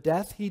 For the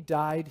death he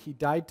died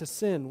to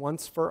sin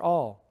once for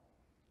all.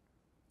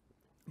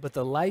 But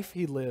the life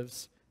he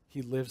lives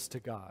to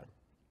God.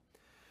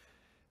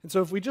 And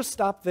so if we just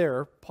stop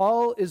there,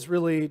 Paul is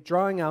really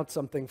drawing out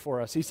something for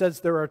us. He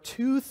says there are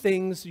two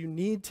things you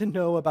need to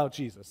know about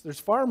Jesus. There's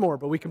far more,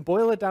 but we can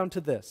boil it down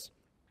to this.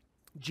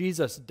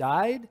 Jesus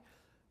died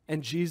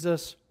and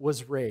Jesus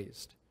was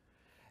raised.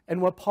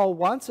 And what Paul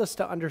wants us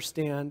to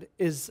understand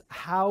is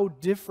how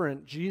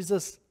different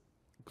Jesus'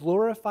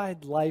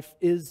 glorified life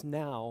is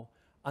now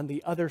on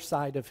the other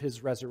side of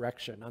his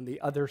resurrection, on the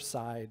other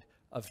side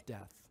of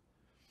death.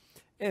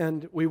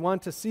 And we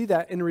want to see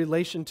that in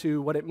relation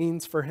to what it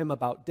means for him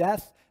about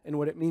death and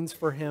what it means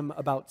for him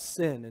about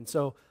sin. And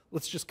so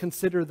let's just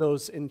consider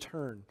those in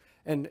turn.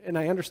 And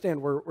I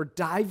understand we're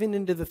diving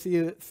into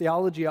the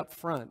theology up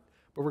front,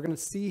 but we're going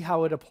to see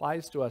how it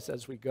applies to us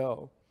as we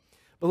go.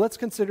 But let's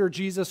consider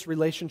Jesus'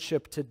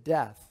 relationship to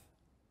death.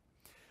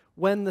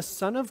 When the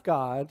Son of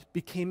God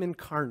became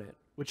incarnate,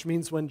 which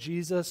means when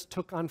Jesus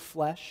took on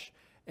flesh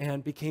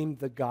and became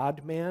the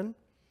God-man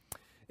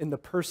in the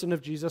person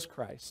of Jesus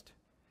Christ,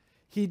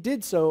 he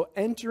did so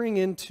entering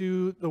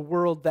into the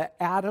world that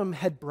Adam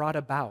had brought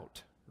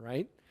about,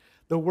 right?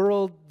 The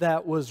world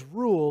that was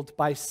ruled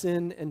by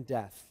sin and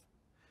death.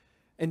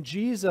 And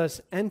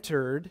Jesus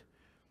entered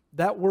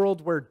that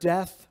world where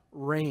death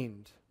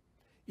reigned.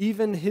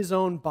 Even his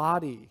own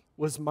body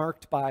was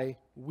marked by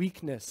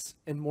weakness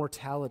and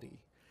mortality.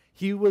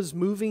 He was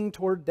moving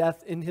toward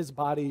death in his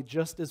body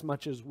just as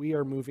much as we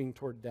are moving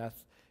toward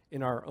death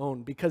in our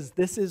own, because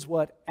this is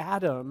what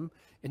Adam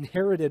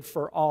inherited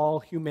for all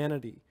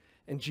humanity.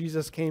 And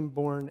Jesus came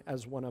born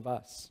as one of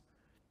us.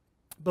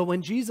 But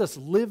when Jesus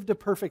lived a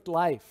perfect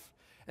life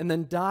and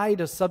then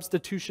died a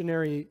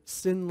substitutionary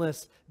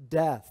sinless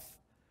death,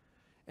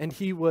 and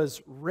he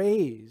was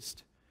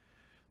raised,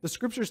 the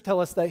scriptures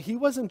tell us that he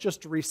wasn't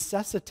just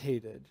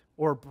resuscitated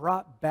or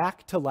brought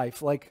back to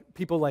life like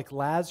people like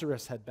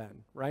Lazarus had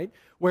been, right?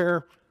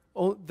 Where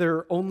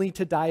they're only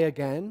to die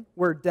again,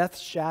 where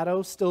death's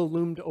shadow still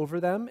loomed over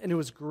them, and it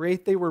was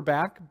great they were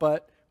back,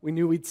 but we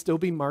knew we'd still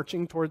be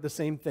marching toward the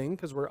same thing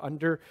because we're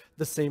under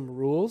the same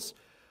rules.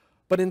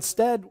 But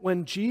instead,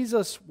 when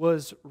Jesus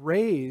was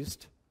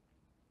raised,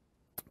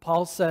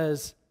 Paul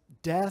says,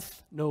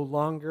 death no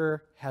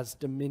longer has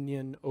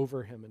dominion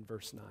over him in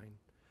verse 9.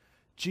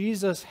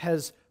 Jesus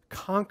has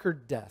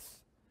conquered death.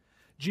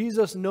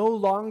 Jesus no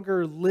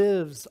longer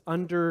lives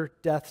under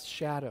death's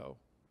shadow.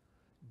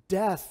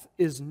 Death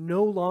is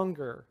no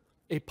longer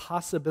a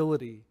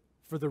possibility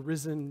for the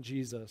risen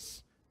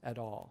Jesus at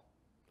all.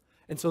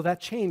 And so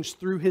that changed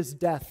through his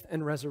death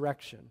and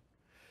resurrection.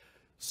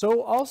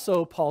 So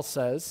also, Paul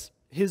says,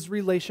 his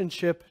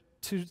relationship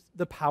to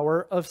the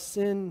power of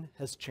sin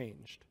has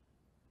changed.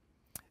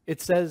 It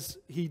says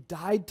he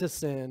died to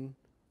sin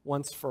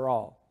once for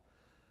all.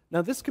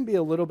 Now, this can be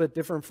a little bit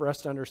different for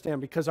us to understand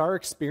because our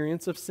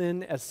experience of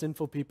sin as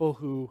sinful people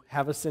who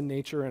have a sin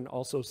nature and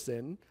also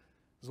sin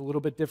is a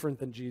little bit different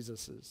than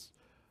Jesus's.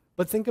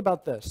 But think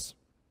about this.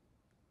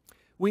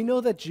 We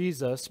know that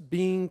Jesus,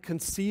 being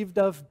conceived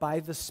of by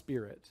the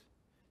Spirit,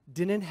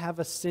 didn't have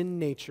a sin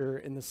nature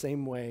in the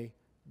same way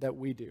that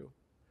we do.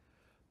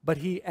 But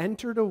he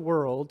entered a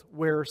world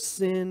where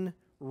sin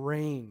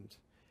reigned,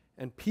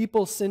 and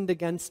people sinned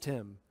against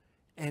him,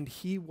 and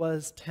he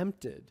was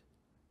tempted,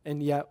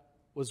 and yet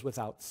was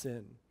without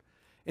sin.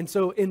 And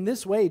so in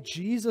this way,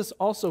 Jesus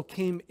also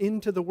came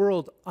into the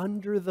world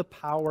under the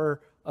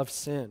power of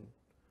sin.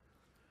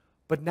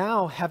 But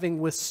now, having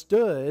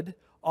withstood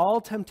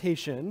all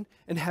temptation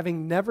and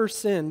having never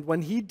sinned,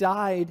 when he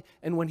died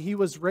and when he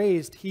was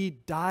raised, he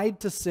died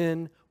to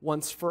sin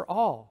once for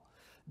all.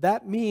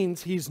 That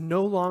means he's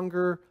no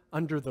longer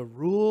under the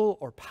rule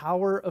or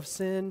power of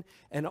sin.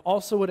 And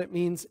also what it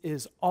means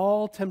is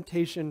all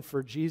temptation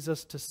for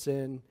Jesus to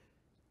sin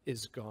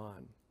is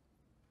gone.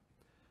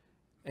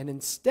 And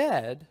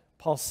instead,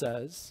 Paul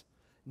says,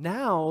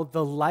 now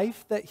the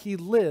life that he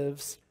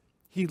lives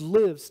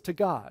to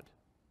God.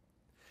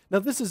 Now,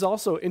 this is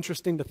also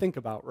interesting to think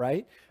about,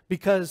 right?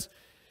 Because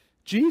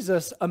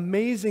Jesus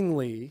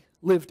amazingly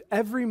lived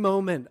every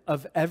moment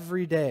of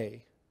every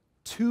day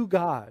to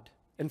God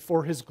and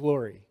for his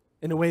glory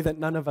in a way that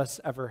none of us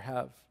ever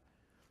have.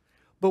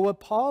 But what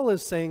Paul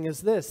is saying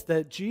is this,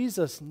 that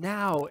Jesus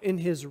now in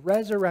his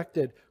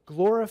resurrected,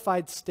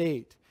 glorified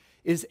state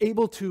is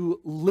able to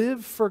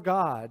live for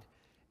God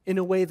in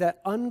a way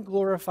that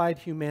unglorified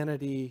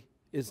humanity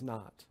is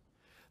not.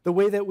 The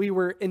way that we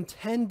were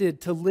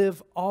intended to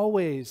live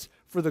always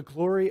for the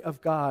glory of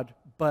God,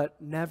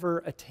 but never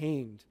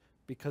attained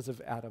because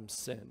of Adam's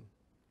sin.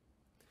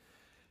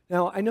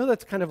 Now, I know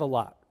that's kind of a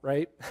lot,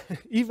 right?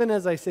 Even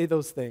as I say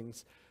those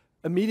things,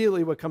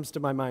 immediately what comes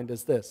to my mind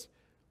is this.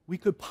 We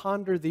could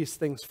ponder these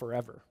things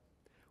forever.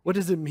 What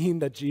does it mean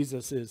that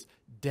Jesus is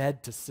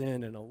dead to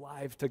sin and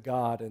alive to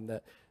God, and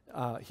that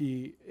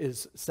he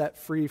is set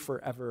free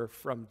forever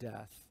from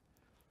death?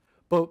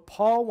 But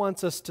Paul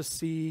wants us to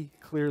see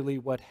clearly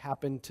what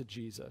happened to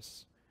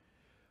Jesus.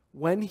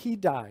 When he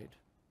died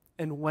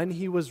and when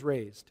he was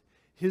raised,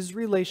 his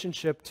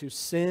relationship to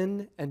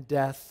sin and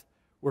death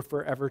were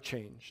forever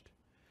changed.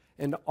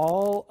 And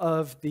all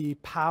of the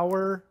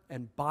power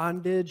and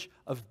bondage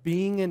of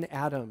being in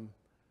Adam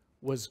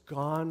was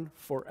gone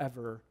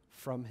forever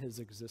from his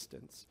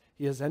existence.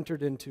 He has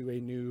entered into a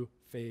new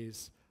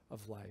phase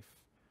of life.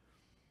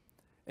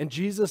 And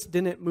Jesus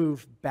didn't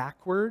move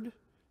backward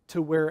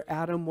to where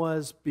Adam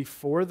was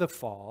before the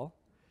fall,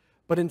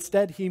 but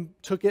instead he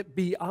took it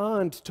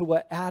beyond to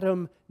what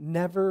Adam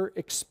never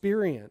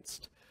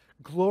experienced.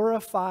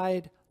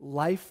 Glorified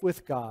life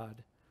with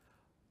God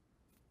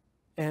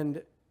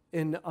and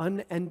in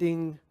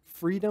unending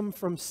freedom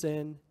from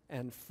sin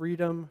and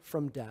freedom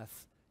from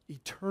death,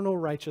 eternal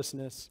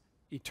righteousness,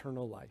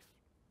 eternal life.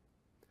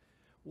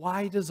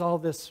 Why does all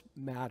this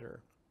matter?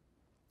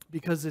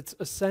 Because it's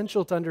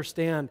essential to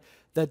understand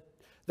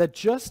that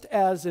just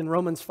as in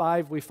Romans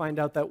 5 we find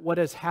out that what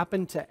has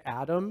happened to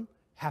Adam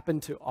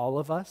happened to all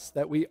of us,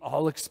 that we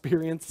all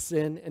experience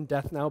sin and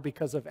death now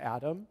because of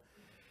Adam,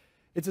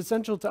 it's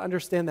essential to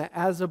understand that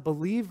as a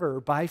believer,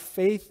 by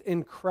faith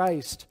in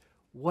Christ,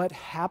 what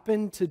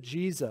happened to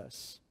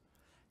Jesus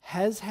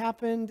has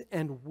happened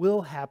and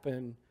will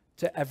happen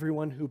to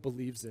everyone who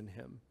believes in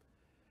him.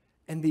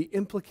 And the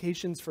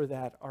implications for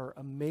that are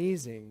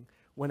amazing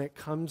when it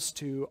comes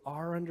to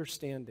our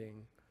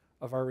understanding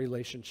of our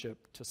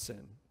relationship to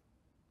sin.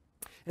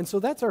 And so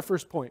that's our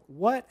first point.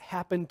 What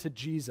happened to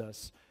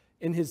Jesus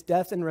in his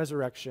death and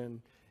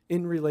resurrection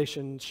in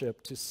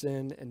relationship to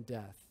sin and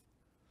death?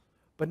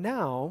 But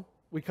now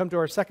we come to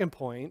our second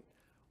point.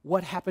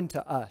 What happened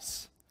to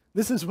us?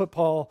 This is what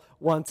Paul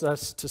wants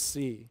us to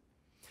see.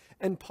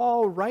 And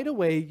Paul right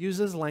away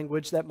uses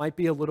language that might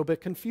be a little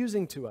bit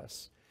confusing to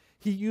us.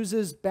 He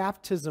uses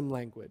baptism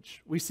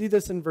language. We see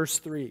this in verse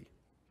 3.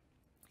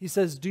 He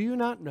says, "Do you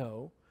not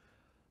know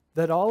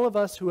that all of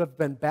us who have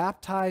been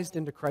baptized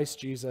into Christ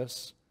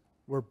Jesus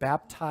were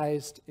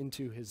baptized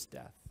into his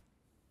death?"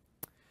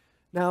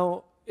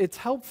 Now, it's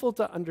helpful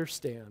to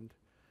understand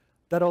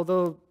that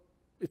although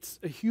it's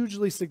a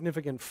hugely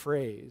significant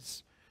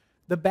phrase,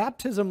 the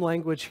baptism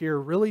language here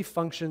really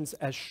functions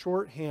as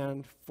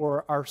shorthand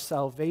for our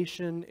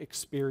salvation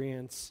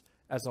experience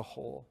as a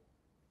whole.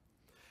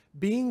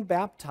 Being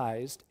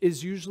baptized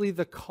is usually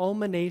the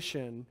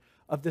culmination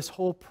of this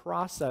whole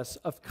process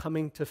of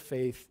coming to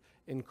faith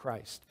in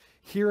Christ,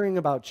 hearing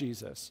about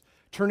Jesus,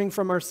 turning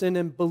from our sin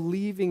and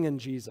believing in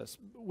Jesus,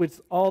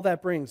 with all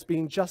that brings,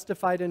 being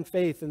justified in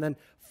faith, and then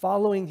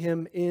following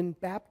him in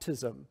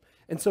baptism.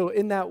 And so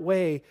in that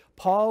way,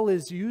 Paul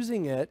is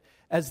using it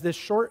as this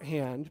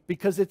shorthand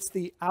because it's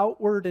the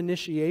outward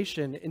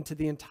initiation into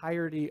the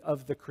entirety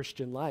of the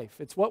Christian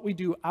life. It's what we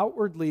do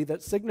outwardly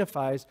that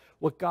signifies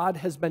what God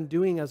has been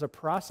doing as a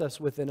process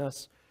within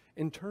us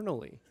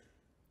internally.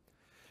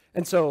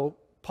 And so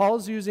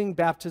Paul's using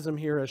baptism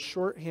here as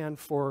shorthand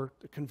for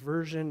the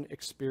conversion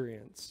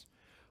experience.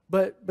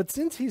 But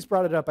since he's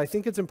brought it up, I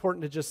think it's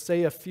important to just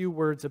say a few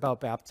words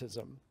about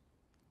baptism.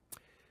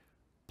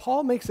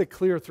 Paul makes it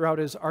clear throughout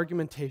his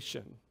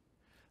argumentation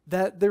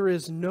that there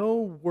is no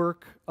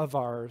work of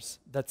ours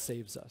that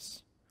saves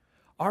us.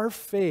 Our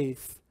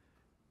faith,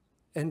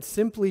 and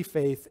simply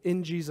faith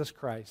in Jesus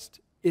Christ,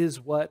 is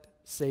what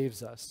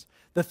saves us.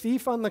 The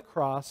thief on the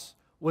cross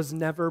was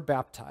never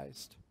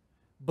baptized.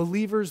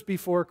 Believers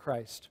before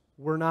Christ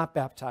were not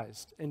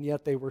baptized, and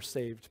yet they were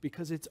saved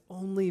because it's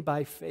only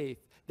by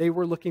faith. They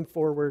were looking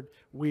forward.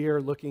 We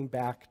are looking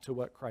back to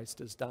what Christ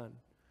has done.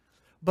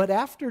 But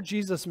after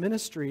Jesus'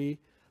 ministry,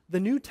 the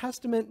New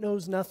Testament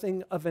knows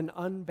nothing of an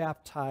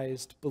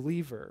unbaptized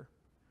believer.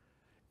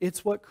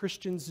 It's what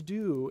Christians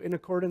do in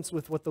accordance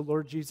with what the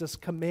Lord Jesus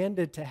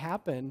commanded to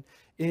happen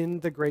in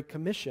the Great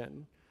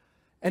Commission.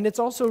 And it's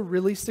also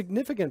really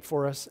significant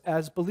for us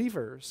as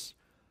believers.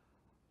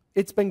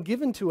 It's been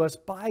given to us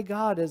by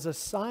God as a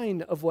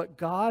sign of what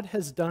God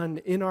has done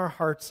in our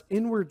hearts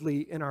inwardly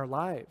in our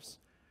lives.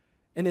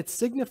 And it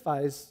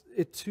signifies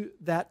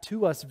that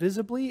to us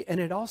visibly, and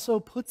it also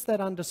puts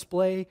that on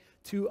display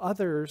to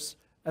others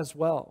as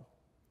well.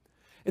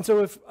 And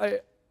so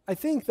I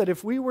think that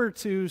if we were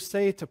to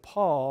say to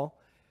Paul,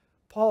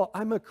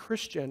 I'm a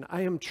Christian,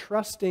 I am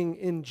trusting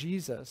in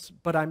Jesus,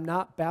 but I'm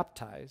not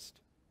baptized,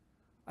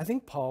 I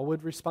think Paul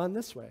would respond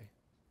this way: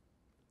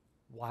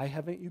 why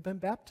haven't you been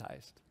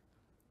baptized?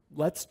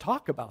 Let's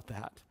talk about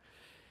that.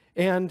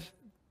 And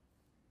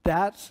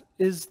that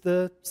is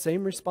the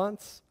same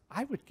response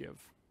I would give.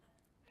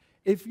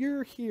 If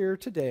you're here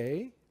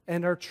today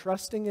and are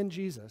trusting in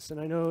Jesus, and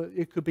I know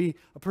it could be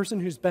a person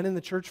who's been in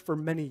the church for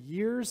many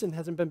years and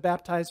hasn't been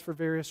baptized for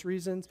various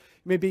reasons,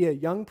 maybe a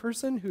young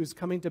person who's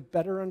coming to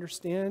better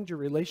understand your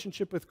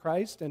relationship with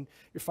Christ, and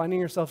you're finding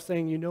yourself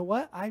saying, you know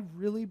what, I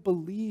really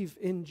believe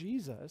in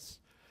Jesus.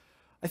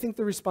 I think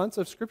the response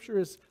of Scripture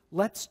is,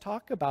 let's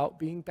talk about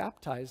being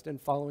baptized and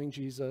following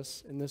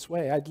Jesus in this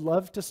way. I'd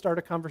love to start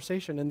a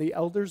conversation, and the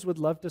elders would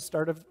love to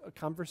start a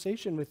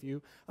conversation with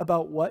you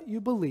about what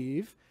you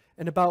believe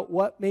and about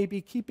what may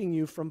be keeping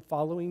you from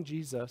following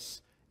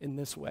Jesus in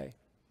this way.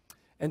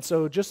 And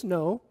so just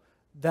know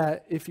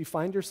that if you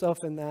find yourself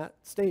in that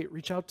state,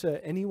 reach out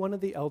to any one of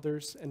the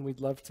elders, and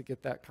we'd love to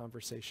get that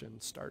conversation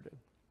started.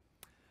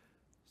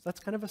 So that's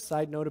kind of a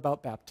side note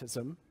about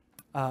baptism.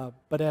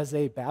 But as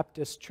a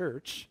Baptist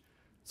church,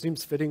 it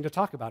seems fitting to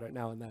talk about it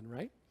now and then,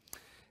 right?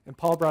 And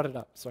Paul brought it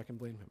up, so I can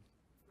blame him.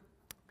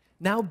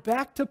 Now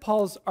back to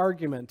Paul's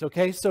argument,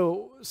 okay?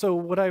 So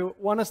what I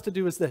want us to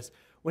do is this.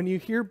 When you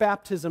hear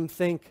baptism,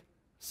 think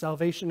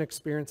salvation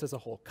experience as a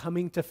whole,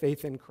 coming to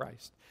faith in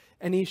Christ.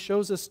 And he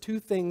shows us two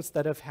things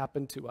that have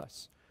happened to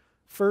us.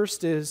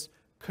 First is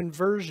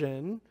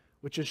conversion,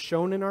 which is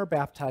shown in our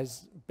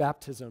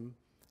baptism,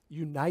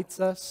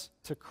 unites us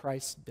to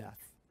Christ's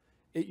death.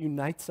 It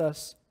unites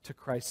us to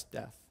Christ's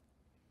death.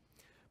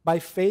 By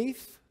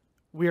faith,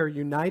 we are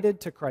united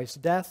to Christ's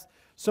death.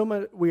 So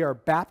much we are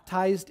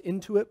baptized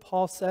into it,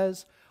 Paul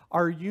says.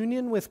 Our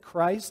union with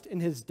Christ in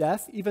his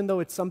death, even though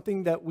it's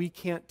something that we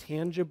can't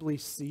tangibly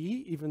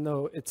see, even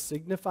though it's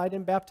signified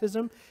in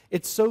baptism,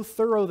 it's so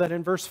thorough that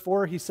in verse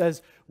 4 he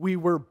says, we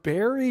were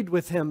buried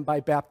with him by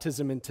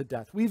baptism into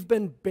death. We've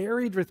been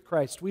buried with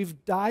Christ.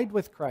 We've died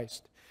with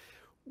Christ.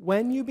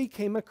 When you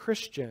became a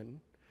Christian,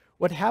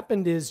 what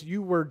happened is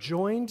you were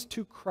joined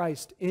to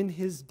Christ in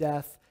his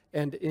death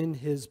and in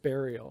his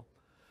burial,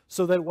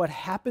 so that what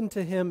happened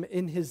to him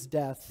in his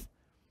death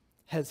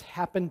has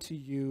happened to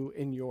you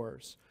in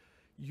yours.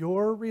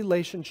 Your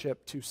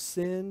relationship to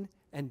sin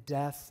and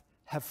death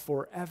have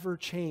forever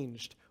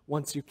changed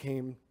once you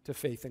came to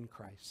faith in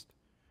Christ.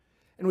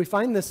 And we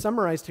find this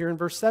summarized here in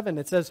verse 7.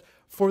 It says,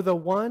 for the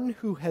one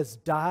who has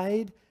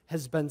died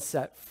has been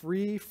set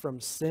free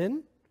from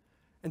sin.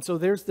 And so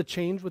there's the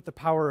change with the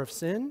power of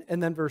sin.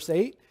 And then verse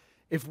 8,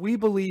 if we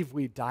believe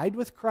we died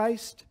with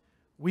Christ,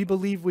 we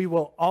believe we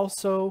will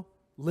also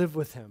live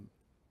with him.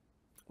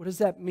 What does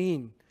that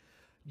mean?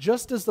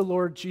 Just as the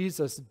Lord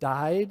Jesus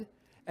died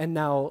and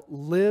now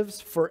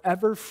lives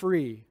forever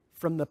free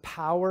from the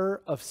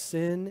power of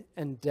sin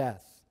and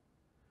death,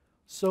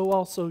 so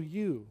also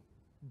you,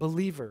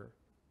 believer,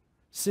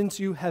 since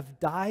you have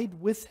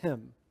died with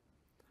him,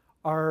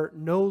 are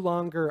no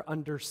longer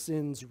under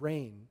sin's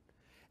reign,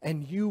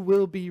 and you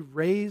will be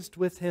raised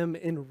with him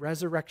in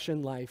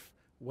resurrection life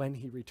when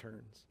he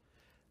returns.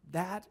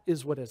 That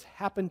is what has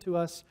happened to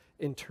us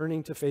in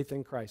turning to faith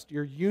in Christ.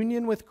 Your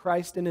union with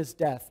Christ in his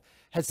death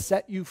has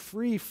set you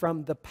free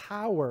from the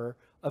power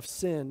of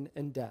sin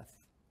and death.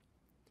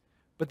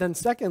 But then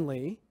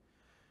secondly,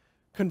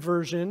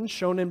 conversion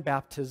shown in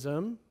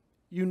baptism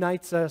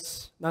unites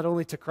us not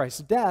only to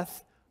Christ's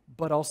death,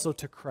 but also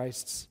to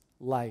Christ's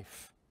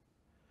life.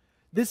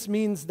 This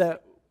means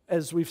that,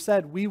 as we've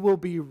said, we will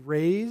be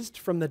raised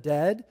from the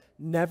dead,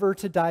 never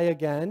to die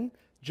again,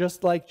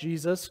 just like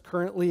Jesus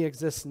currently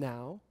exists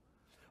now.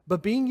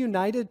 But being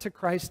united to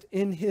Christ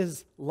in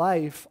his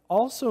life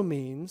also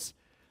means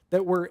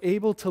that we're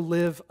able to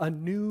live a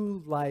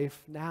new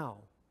life now,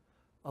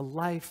 a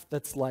life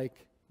that's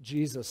like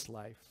Jesus'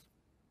 life.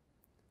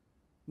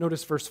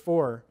 Notice verse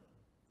 4.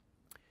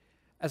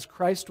 As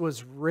Christ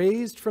was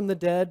raised from the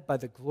dead by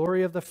the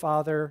glory of the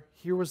Father,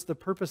 here was the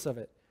purpose of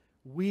it.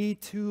 We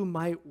too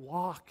might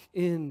walk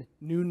in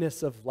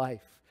newness of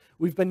life.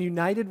 We've been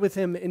united with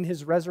him in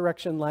his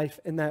resurrection life,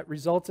 and that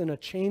results in a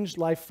changed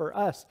life for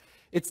us.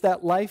 It's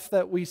that life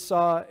that we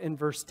saw in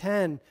verse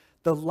 10,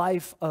 the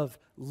life of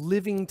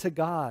living to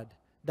God.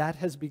 That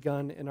has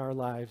begun in our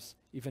lives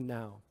even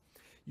now.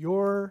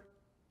 Your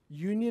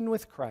union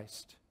with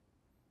Christ,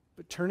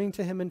 but turning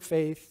to him in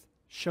faith,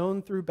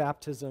 shown through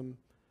baptism,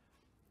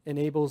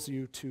 enables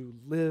you to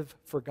live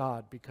for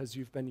God because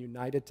you've been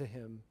united to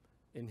him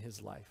in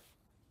his life.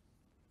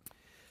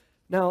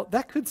 Now,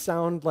 that could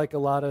sound like a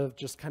lot of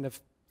just kind of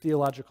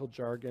theological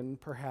jargon,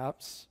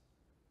 perhaps,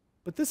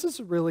 but this is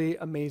a really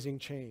amazing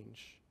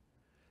change.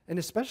 And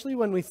especially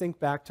when we think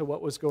back to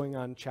what was going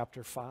on in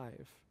chapter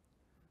 5.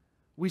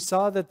 We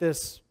saw that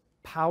this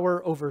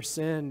power over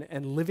sin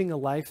and living a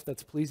life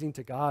that's pleasing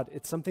to God,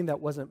 it's something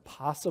that wasn't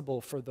possible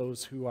for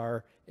those who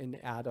are in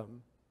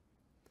Adam.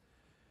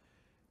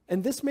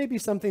 And this may be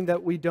something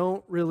that we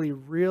don't really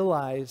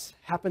realize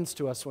happens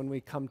to us when we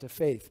come to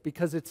faith,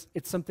 because it's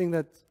something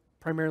that's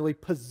primarily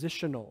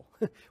positional.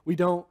 We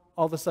don't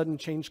all of a sudden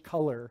change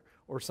color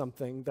or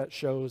something that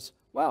shows,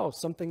 wow,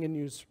 something in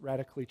you's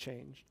radically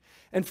changed.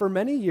 And for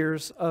many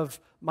years of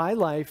my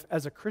life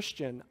as a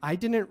Christian, I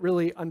didn't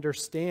really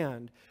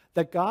understand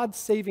that God's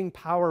saving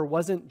power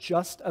wasn't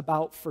just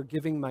about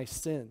forgiving my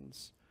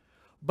sins,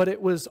 but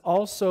it was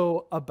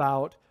also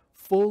about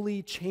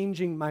fully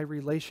changing my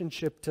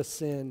relationship to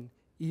sin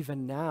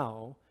even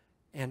now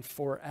and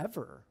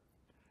forever.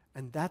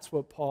 And that's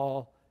what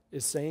Paul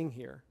is saying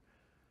here.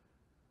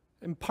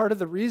 And part of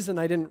the reason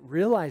I didn't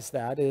realize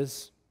that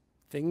is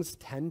things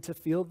tend to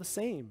feel the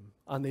same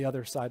on the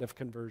other side of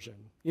conversion.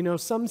 You know,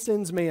 some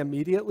sins may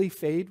immediately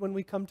fade when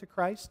we come to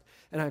Christ.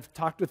 And I've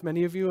talked with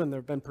many of you, and there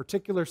have been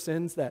particular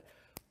sins that,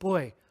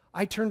 boy,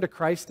 I turned to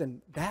Christ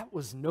and that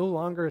was no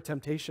longer a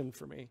temptation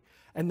for me.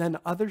 And then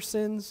other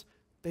sins,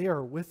 they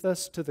are with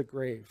us to the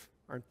grave,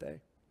 aren't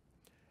they?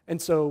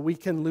 And so we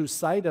can lose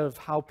sight of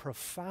how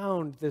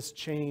profound this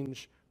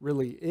change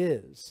really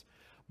is.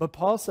 But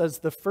Paul says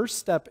the first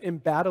step in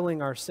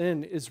battling our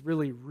sin is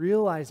really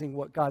realizing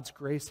what God's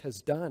grace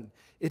has done.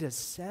 It has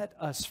set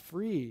us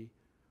free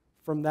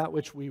from that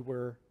which we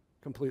were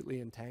completely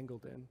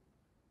entangled in.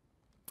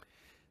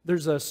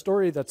 There's a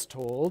story that's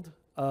told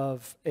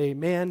of a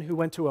man who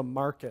went to a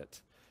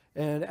market.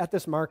 And at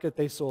this market,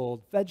 they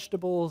sold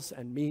vegetables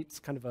and meats,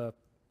 kind of a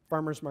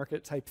farmer's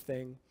market type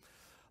thing.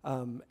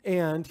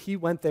 And he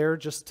went there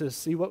just to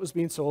see what was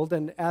being sold.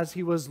 And as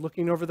he was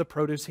looking over the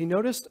produce, he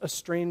noticed a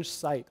strange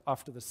sight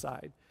off to the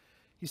side.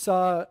 He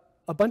saw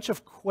a bunch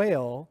of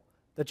quail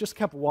that just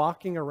kept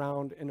walking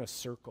around in a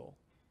circle.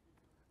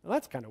 Now,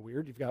 that's kind of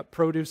weird. You've got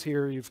produce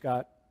here, you've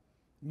got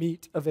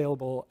meat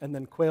available, and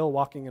then quail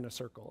walking in a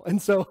circle.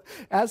 And so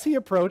as he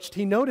approached,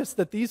 he noticed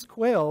that these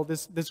quail,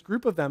 this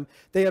group of them,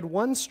 they had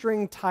one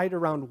string tied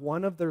around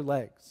one of their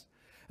legs.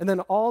 And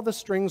then all the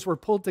strings were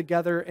pulled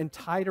together and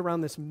tied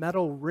around this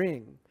metal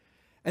ring.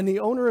 And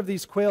the owner of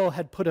these quail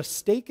had put a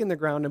stake in the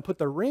ground and put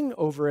the ring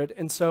over it.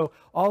 And so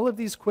all of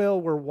these quail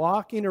were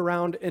walking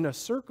around in a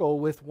circle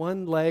with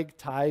one leg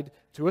tied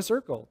to a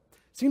circle.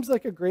 Seems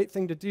like a great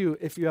thing to do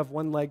if you have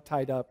one leg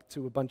tied up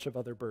to a bunch of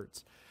other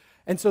birds.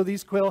 And so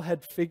these quail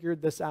had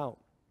figured this out.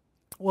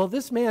 Well,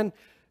 this man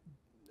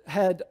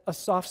had a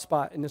soft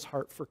spot in his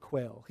heart for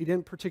quail. He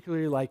didn't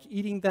particularly like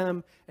eating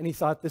them, and he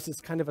thought this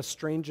is kind of a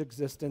strange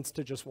existence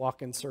to just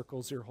walk in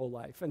circles your whole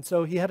life. And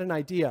so he had an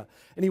idea,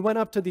 and he went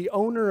up to the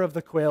owner of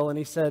the quail, and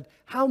he said,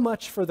 "How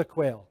much for the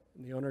quail?"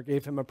 And the owner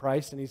gave him a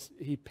price, and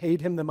he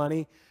paid him the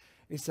money.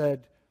 He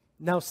said,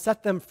 "Now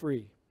set them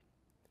free."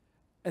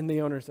 And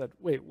the owner said,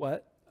 "Wait,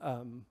 what?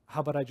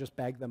 How about I just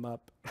bag them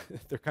up?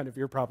 They're kind of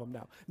your problem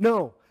now."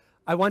 "No,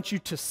 I want you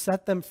to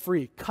set them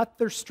free. Cut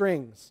their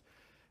strings."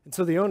 And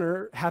so the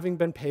owner, having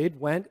been paid,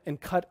 went and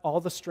cut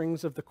all the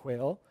strings of the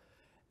quail.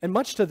 And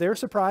much to their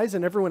surprise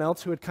and everyone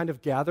else who had kind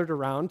of gathered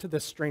around to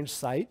this strange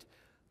sight,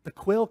 the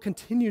quail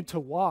continued to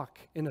walk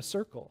in a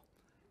circle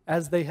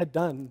as they had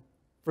done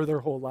for their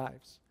whole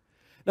lives.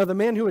 Now, the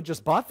man who had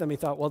just bought them, he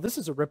thought, well, this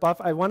is a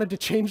ripoff. I wanted to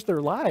change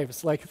their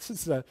lives. Like,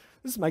 this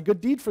is my good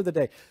deed for the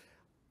day.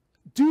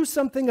 Do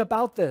something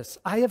about this.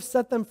 I have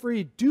set them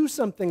free. Do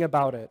something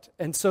about it.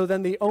 And so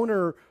then the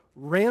owner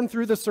ran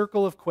through the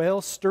circle of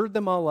quail, stirred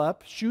them all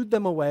up, shooed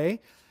them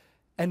away,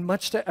 and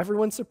much to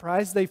everyone's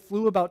surprise, they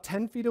flew about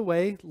 10 feet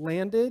away,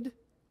 landed,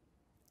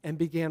 and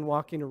began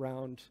walking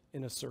around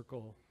in a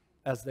circle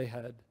as they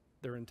had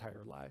their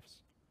entire lives.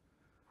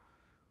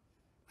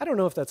 I don't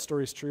know if that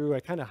story's true.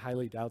 I kind of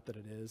highly doubt that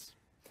it is.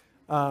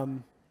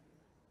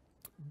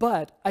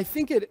 But I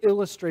think it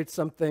illustrates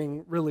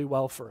something really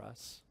well for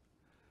us.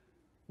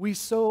 We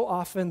so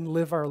often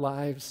live our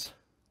lives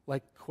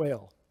like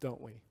quail,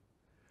 don't we?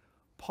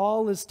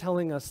 Paul is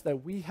telling us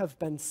that we have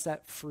been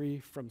set free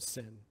from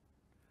sin.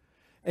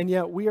 And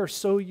yet we are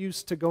so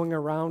used to going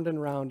around and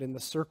around in the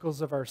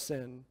circles of our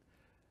sin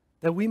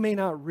that we may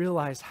not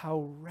realize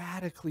how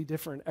radically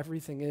different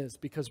everything is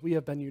because we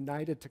have been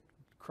united to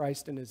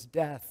Christ in his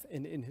death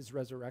and in his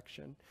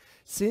resurrection.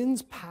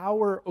 Sin's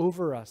power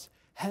over us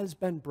has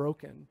been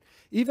broken.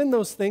 Even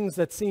those things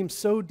that seem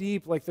so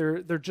deep, like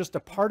they're just a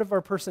part of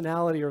our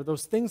personality, or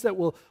those things that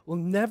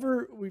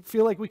we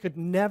feel like we could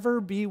never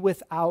be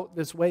without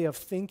this way of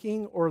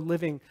thinking or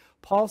living.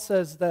 Paul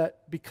says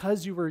that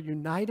because you were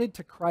united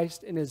to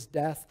Christ in his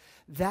death,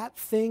 that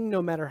thing,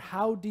 no matter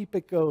how deep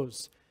it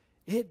goes,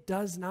 it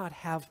does not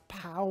have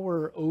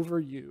power over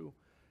you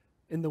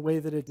in the way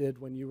that it did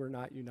when you were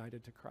not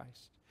united to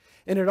Christ.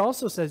 And it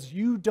also says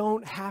you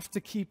don't have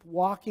to keep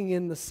walking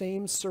in the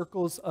same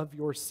circles of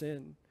your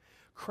sin.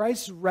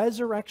 Christ's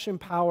resurrection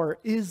power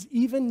is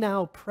even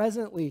now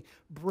presently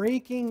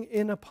breaking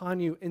in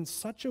upon you in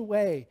such a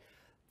way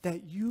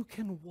that you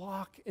can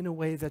walk in a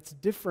way that's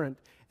different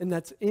and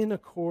that's in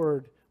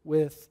accord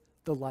with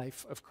the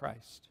life of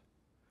Christ.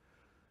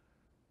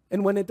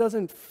 And when it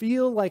doesn't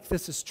feel like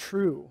this is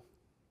true,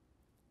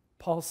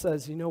 Paul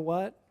says, you know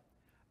what?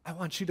 I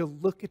want you to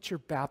look at your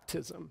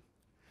baptism.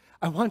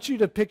 I want you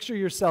to picture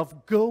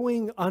yourself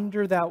going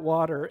under that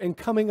water and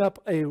coming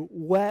up a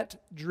wet,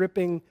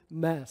 dripping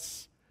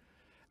mess.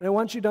 And I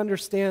want you to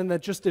understand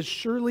that just as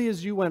surely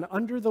as you went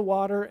under the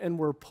water and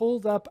were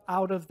pulled up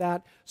out of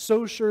that,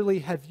 so surely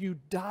have you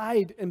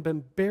died and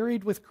been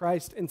buried with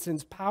Christ, and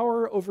sin's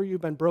power over you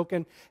been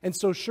broken, and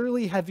so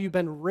surely have you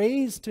been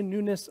raised to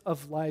newness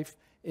of life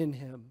in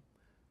him.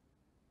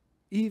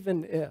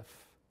 Even if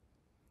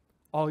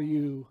all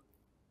you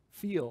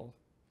feel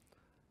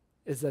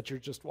is that you're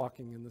just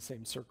walking in the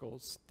same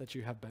circles that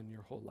you have been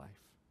your whole life.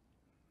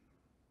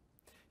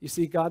 You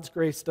see, God's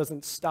grace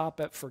doesn't stop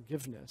at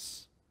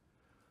forgiveness.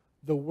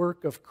 The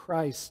work of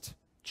Christ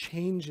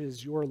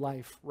changes your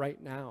life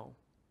right now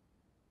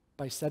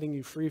by setting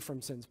you free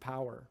from sin's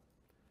power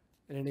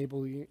and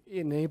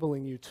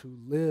enabling you to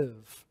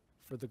live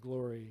for the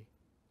glory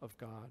of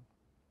God.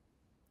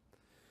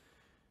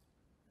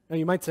 Now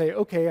you might say,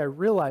 okay, I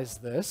realize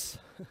this.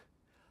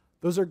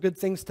 Those are good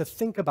things to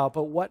think about,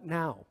 but what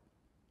now?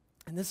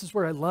 And this is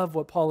where I love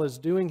what Paul is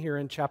doing here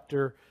in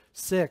chapter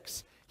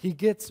 6. He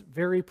gets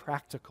very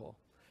practical.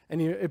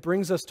 And it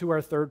brings us to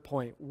our third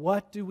point.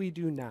 What do we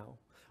do now?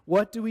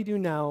 What do we do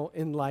now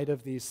in light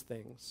of these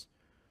things?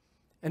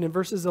 And in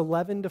verses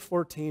 11 to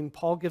 14,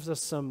 Paul gives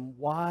us some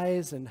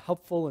wise and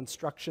helpful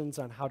instructions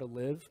on how to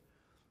live.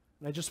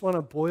 And I just want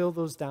to boil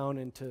those down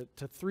into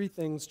three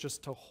things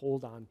just to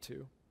hold on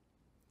to.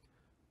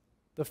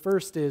 The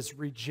first is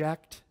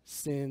reject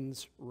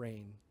sin's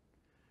reign.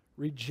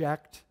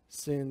 Reject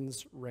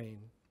sin's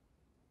reign.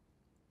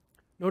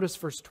 Notice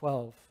verse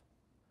 12.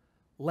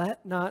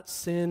 Let not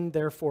sin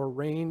therefore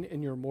reign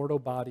in your mortal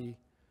body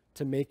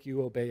to make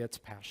you obey its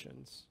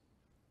passions.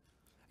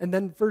 And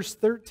then verse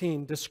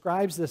 13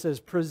 describes this as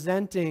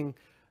presenting,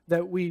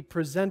 that we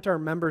present our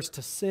members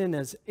to sin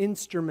as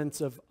instruments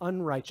of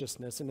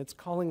unrighteousness, and it's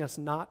calling us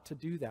not to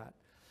do that.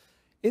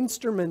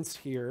 Instruments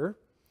here,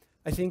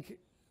 I think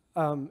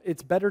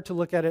it's better to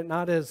look at it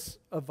not as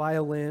a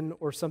violin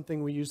or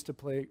something we use to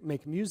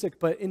make music,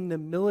 but in the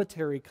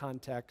military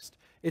context,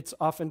 it's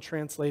often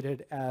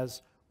translated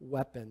as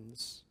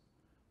weapons.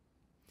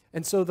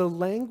 And so the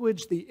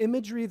language, the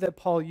imagery that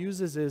Paul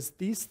uses is,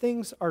 these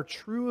things are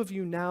true of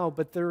you now,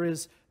 but there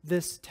is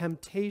this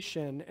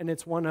temptation, and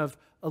it's one of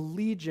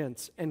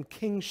allegiance and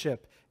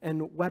kingship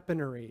and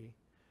weaponry.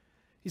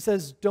 He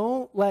says,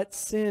 don't let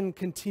sin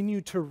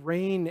continue to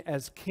reign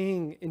as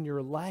king in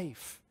your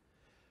life.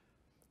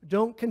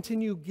 Don't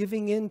continue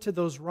giving in to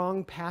those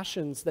wrong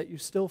passions that you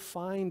still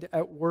find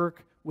at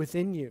work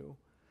within you.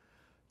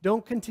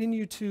 Don't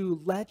continue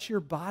to let your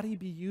body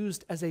be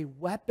used as a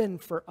weapon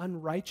for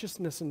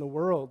unrighteousness in the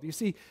world. You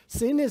see,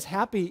 sin is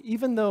happy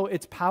even though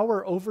its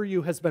power over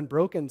you has been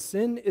broken.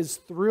 Sin is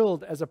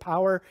thrilled as a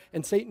power,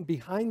 and Satan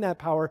behind that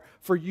power,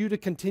 for you to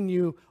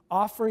continue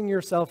offering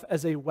yourself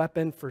as a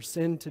weapon for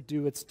sin to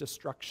do its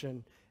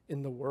destruction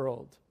in the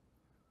world.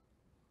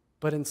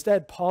 But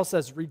instead, Paul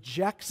says,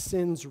 reject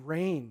sin's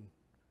reign,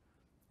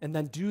 and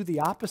then do the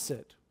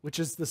opposite, which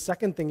is the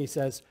second thing he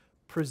says,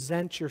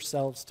 present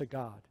yourselves to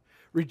God.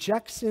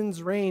 Reject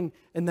sin's reign,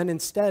 and then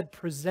instead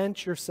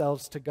present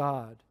yourselves to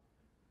God.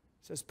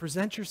 It says,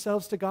 present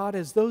yourselves to God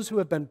as those who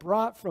have been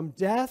brought from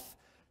death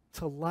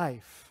to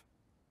life.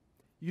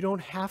 You don't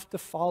have to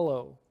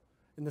follow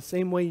in the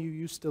same way you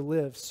used to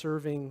live,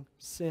 serving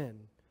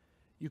sin.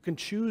 You can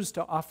choose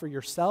to offer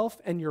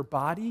yourself and your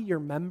body, your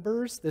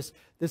members,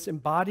 this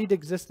embodied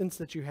existence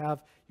that you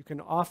have, you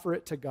can offer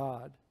it to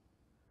God.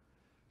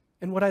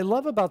 And what I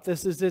love about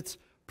this is it's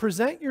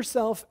present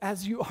yourself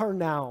as you are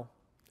now,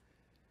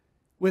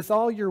 with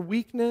all your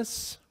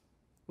weakness,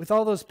 with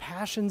all those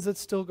passions that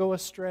still go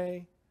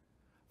astray.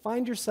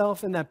 Find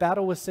yourself in that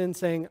battle with sin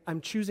saying, I'm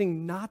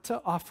choosing not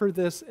to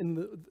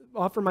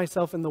offer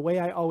myself in the way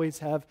I always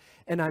have,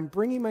 and I'm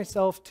bringing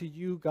myself to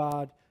you,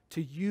 God,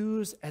 to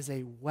use as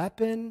a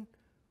weapon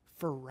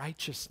for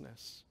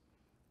righteousness.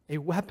 A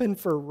weapon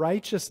for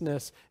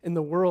righteousness in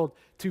the world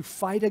to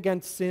fight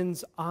against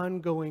sin's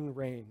ongoing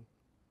reign.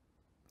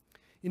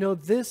 You know,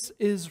 this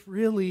is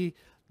really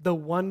the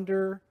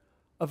wonder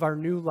of our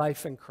new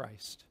life in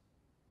Christ.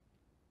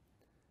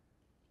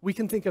 We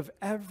can think of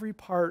every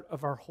part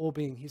of our whole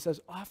being. He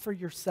says, offer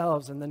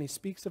yourselves, and then he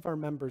speaks of our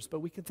members, but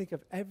we can think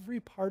of every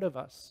part of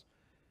us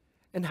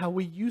and how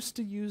we used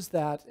to use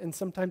that and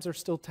sometimes are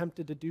still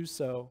tempted to do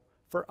so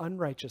for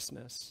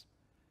unrighteousness.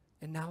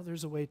 And now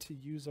there's a way to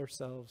use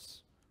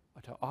ourselves,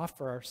 to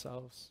offer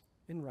ourselves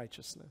in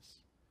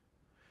righteousness.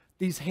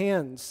 These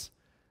hands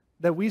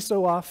that we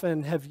so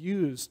often have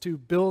used to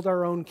build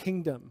our own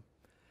kingdom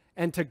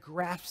and to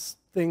grasp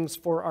things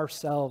for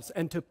ourselves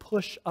and to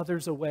push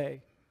others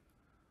away.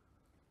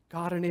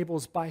 God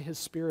enables by his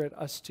Spirit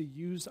us to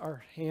use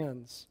our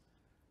hands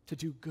to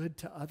do good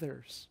to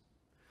others,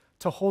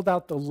 to hold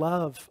out the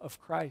love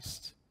of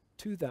Christ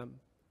to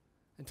them,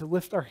 and to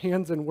lift our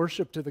hands in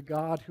worship to the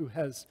God who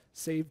has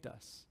saved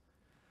us.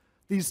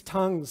 These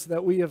tongues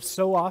that we have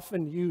so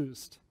often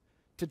used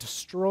to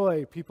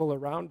destroy people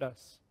around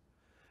us,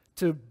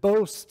 to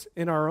boast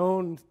in our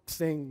own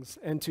things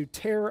and to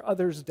tear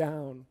others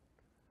down,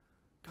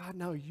 God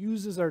now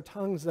uses our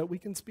tongues that we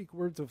can speak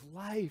words of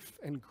life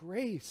and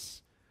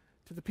grace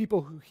to the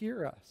people who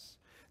hear us.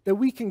 That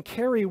we can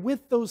carry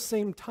with those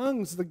same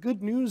tongues the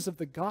good news of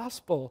the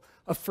gospel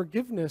of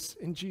forgiveness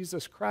in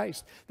Jesus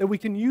Christ. That we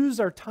can use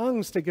our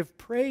tongues to give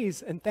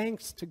praise and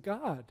thanks to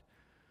God.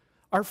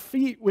 Our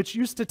feet, which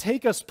used to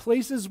take us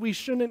places we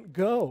shouldn't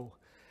go,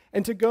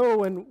 and to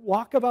go and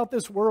walk about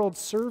this world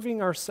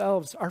serving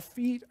ourselves, our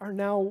feet are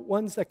now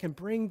ones that can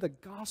bring the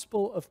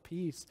gospel of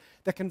peace,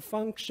 that can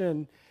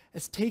function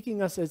as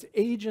taking us as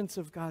agents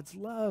of God's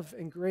love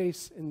and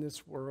grace in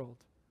this world.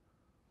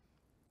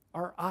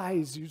 Our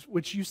eyes,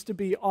 which used to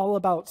be all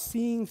about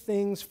seeing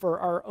things for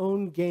our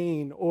own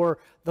gain or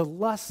the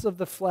lusts of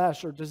the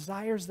flesh or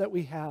desires that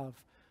we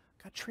have,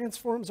 God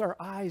transforms our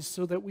eyes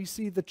so that we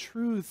see the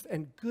truth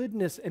and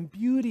goodness and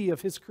beauty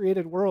of His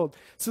created world,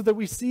 so that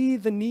we see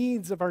the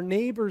needs of our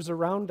neighbors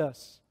around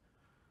us,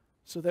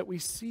 so that we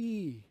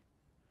see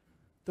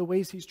the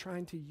ways He's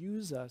trying to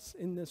use us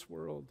in this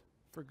world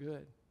for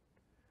good.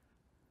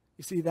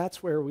 You see,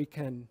 that's where we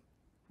can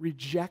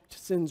reject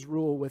sin's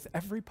rule with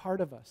every part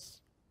of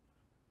us.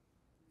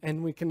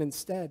 And we can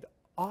instead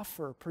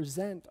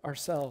present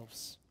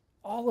ourselves,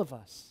 all of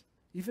us,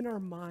 even our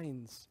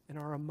minds and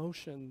our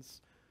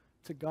emotions,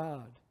 to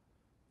God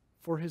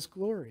for His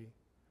glory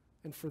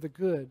and for the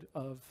good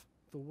of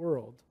the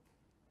world.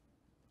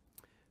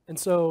 And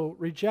so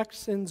reject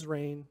sin's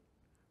reign,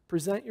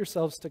 present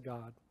yourselves to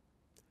God,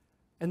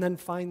 and then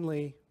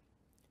finally,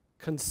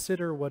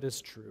 consider what is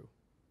true.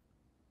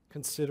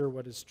 Consider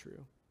what is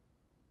true.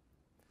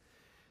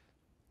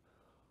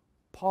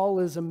 Paul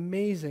is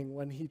amazing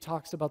when he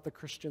talks about the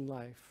Christian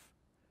life.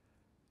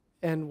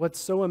 And what's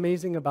so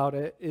amazing about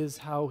it is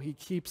how he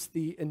keeps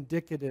the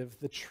indicative,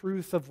 the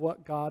truth of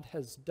what God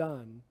has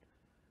done,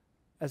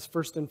 as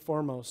first and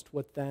foremost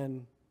what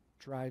then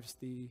drives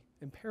the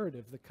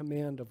imperative, the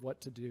command of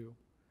what to do.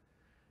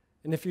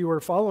 And if you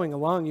were following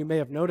along, you may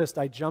have noticed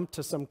I jumped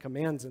to some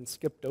commands and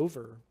skipped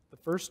over the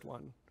first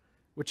one,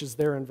 which is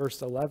there in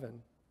verse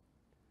 11.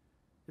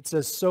 It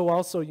says, "So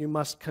also you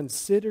must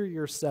consider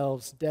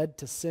yourselves dead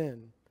to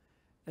sin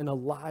and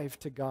alive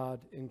to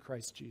God in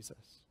Christ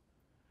Jesus."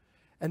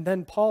 And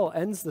then Paul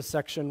ends the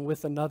section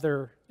with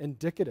another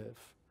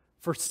indicative.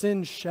 "For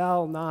sin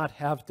shall not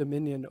have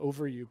dominion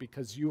over you,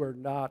 because you are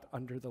not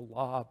under the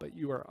law, but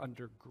you are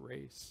under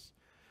grace."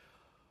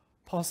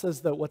 Paul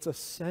says that what's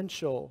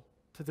essential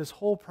to this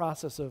whole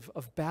process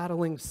of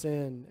battling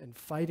sin and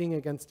fighting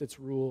against its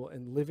rule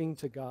and living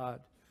to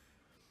God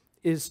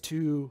is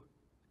to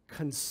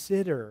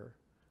consider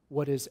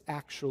what is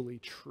actually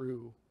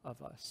true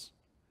of us.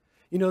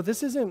 You know,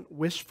 this isn't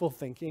wishful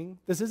thinking.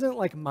 This isn't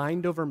like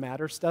mind over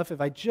matter stuff.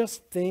 If I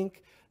just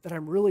think that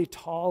I'm really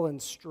tall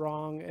and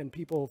strong and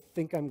people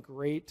think I'm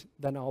great,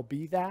 then I'll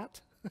be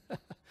that.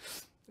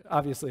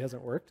 Obviously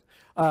hasn't worked.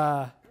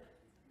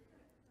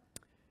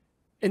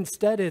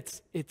 Instead,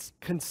 it's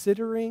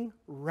considering,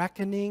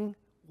 reckoning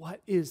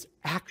what is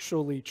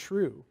actually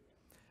true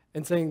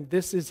and saying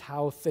this is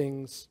how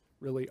things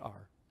really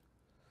are.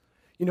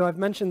 You know, I've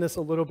mentioned this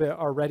a little bit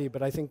already,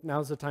 but I think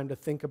now's the time to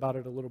think about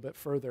it a little bit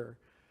further.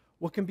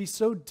 What can be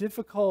so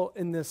difficult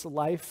in this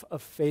life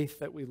of faith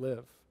that we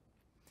live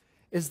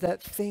is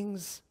that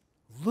things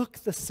look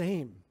the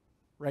same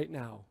right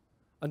now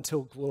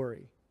until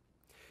glory.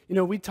 You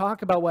know, we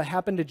talk about what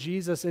happened to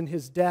Jesus in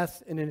His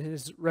death and in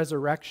His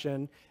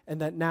resurrection, and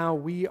that now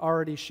we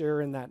already share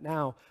in that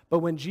now. But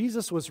when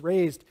Jesus was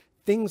raised,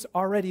 things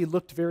already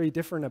looked very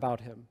different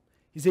about Him.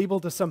 He's able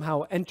to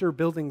somehow enter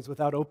buildings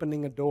without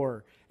opening a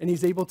door, and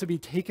He's able to be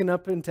taken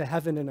up into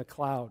heaven in a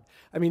cloud.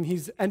 I mean,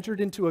 He's entered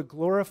into a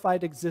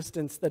glorified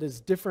existence that is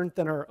different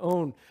than our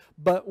own.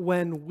 But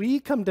when we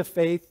come to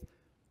faith,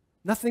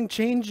 nothing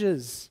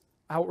changes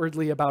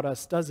outwardly about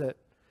us, does it?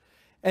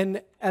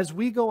 And as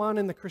we go on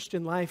in the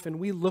Christian life and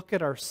we look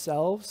at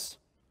ourselves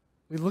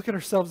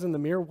in the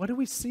mirror, what do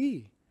we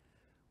see?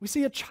 We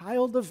see a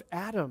child of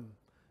Adam,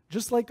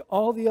 just like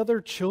all the other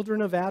children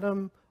of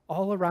Adam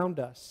all around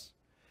us.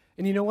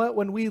 And you know what?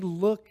 When we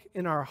look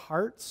in our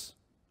hearts,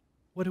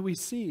 what do we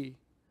see?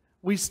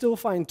 We still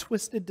find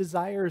twisted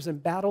desires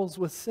and battles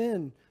with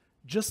sin,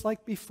 just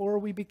like before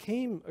we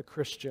became a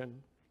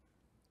Christian.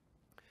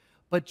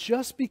 But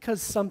just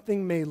because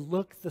something may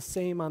look the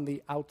same on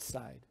the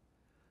outside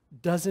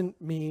doesn't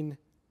mean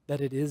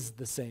that it is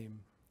the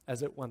same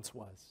as it once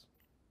was.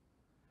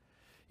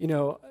 You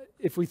know,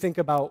 if we think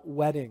about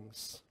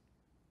weddings,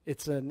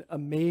 it's an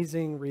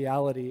amazing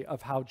reality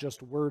of how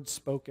just words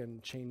spoken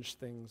change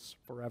things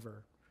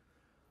forever.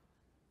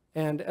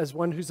 And as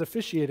one who's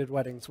officiated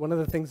weddings, one of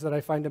the things that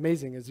I find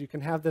amazing is you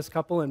can have this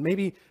couple and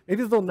maybe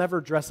they'll never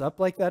dress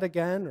up like that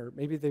again, or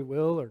maybe they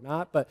will or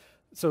not, but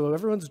so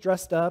everyone's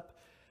dressed up,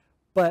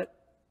 but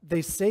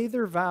they say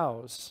their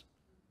vows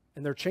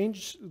and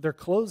their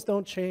clothes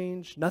don't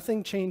change,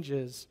 nothing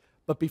changes,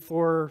 but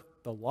before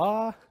the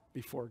law,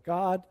 before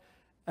God,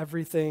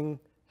 everything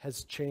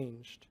has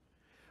changed.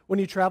 When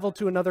you travel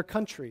to another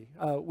country,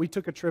 we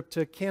took a trip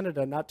to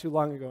Canada not too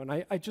long ago, and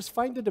I just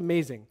find it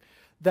amazing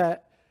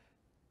that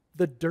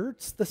the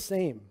dirt's the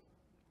same.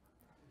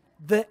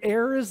 The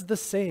air is the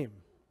same,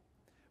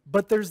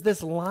 but there's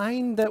this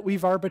line that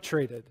we've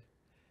arbitrated.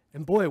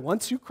 And boy,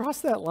 once you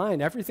cross that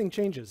line, everything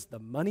changes. The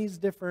money's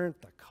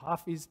different, the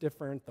coffee's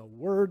different, the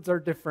words are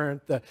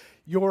different,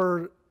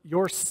 your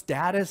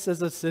status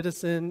as a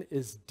citizen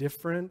is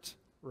different,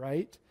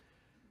 right?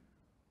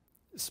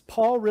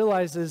 Paul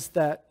realizes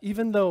that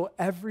even though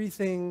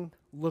everything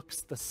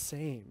looks the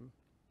same,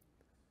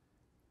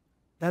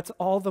 that's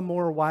all the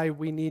more why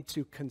we need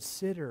to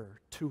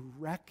consider, to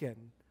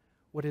reckon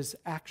what is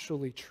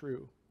actually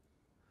true.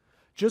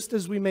 Just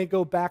as we may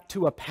go back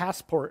to a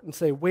passport and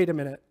say, wait a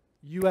minute,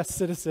 U.S.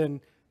 citizen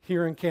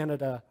here in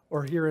Canada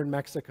or here in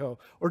Mexico.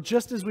 Or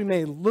just as we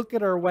may look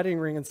at our wedding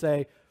ring and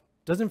say,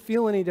 doesn't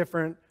feel any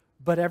different,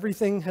 but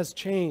everything has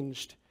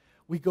changed.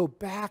 We go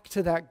back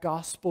to that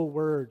gospel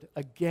word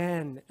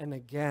again and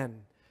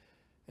again.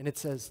 And it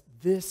says,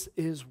 this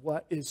is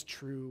what is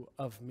true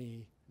of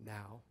me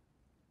now.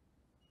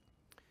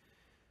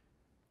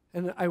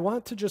 And I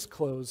want to just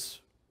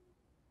close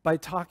by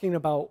talking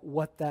about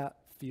what that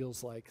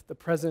feels like, the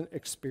present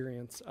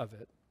experience of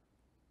it.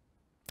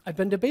 I've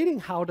been debating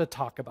how to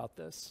talk about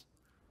this.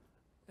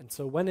 And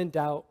so when in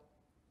doubt,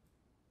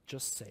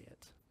 just say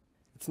it.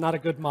 It's not a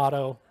good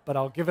motto, but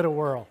I'll give it a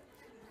whirl.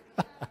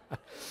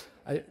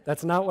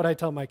 That's not what I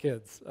tell my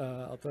kids.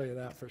 I'll tell you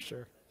that for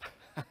sure.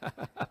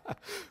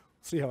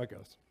 See how it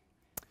goes.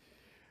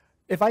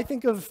 If I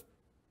think of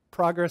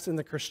progress in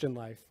the Christian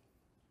life,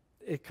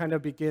 it kind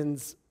of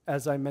begins,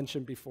 as I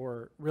mentioned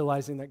before,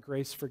 realizing that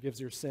grace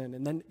forgives your sin.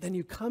 And then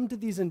you come to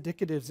these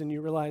indicatives and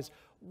you realize,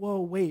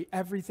 whoa, wait,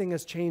 everything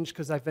has changed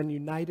because I've been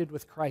united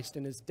with Christ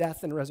in his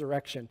death and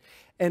resurrection.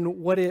 And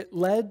what it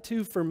led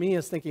to for me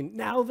is thinking,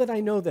 now that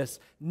I know this,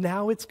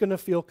 now it's going to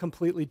feel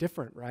completely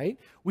different, right?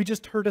 We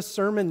just heard a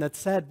sermon that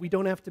said we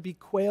don't have to be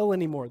quail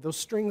anymore. Those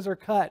strings are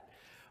cut.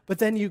 But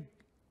then you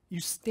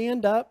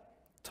stand up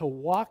to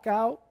walk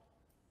out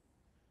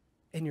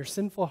and your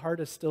sinful heart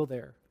is still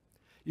there.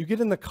 You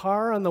get in the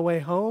car on the way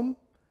home,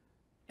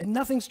 and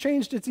nothing's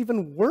changed. It's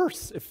even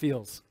worse, it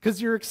feels,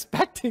 because you're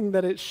expecting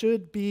that it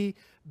should be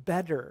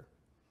better.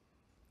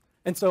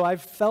 And so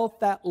I've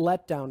felt that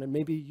letdown, and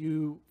maybe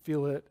you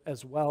feel it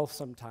as well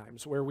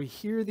sometimes, where we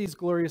hear these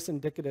glorious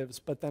indicatives,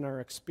 but then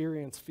our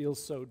experience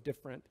feels so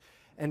different.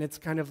 And it's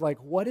kind of like,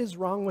 what is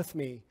wrong with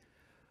me?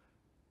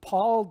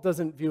 Paul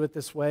doesn't view it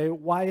this way.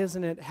 Why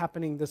isn't it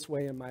happening this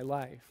way in my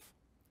life?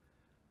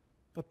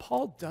 But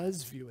Paul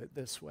does view it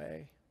this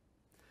way.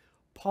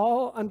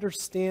 Paul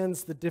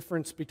understands the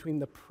difference between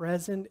the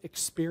present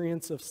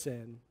experience of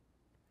sin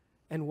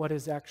and what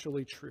is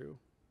actually true.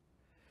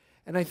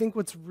 And I think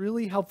what's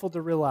really helpful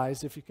to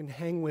realize, if you can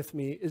hang with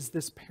me, is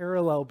this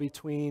parallel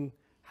between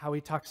how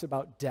he talks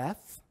about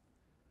death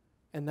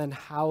and then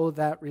how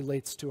that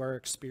relates to our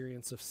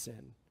experience of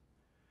sin.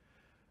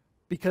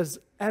 Because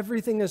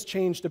everything has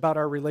changed about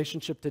our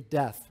relationship to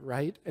death,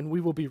 right? And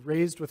we will be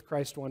raised with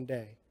Christ one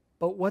day.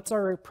 But what's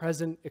our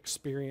present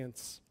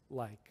experience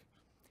like?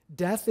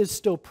 Death is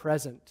still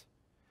present.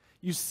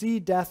 You see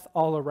death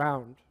all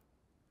around.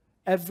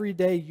 Every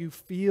day you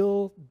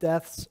feel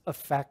death's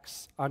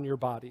effects on your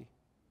body.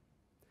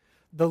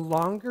 The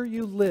longer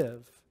you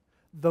live,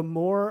 the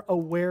more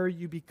aware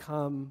you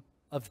become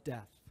of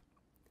death.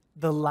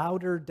 The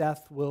louder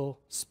death will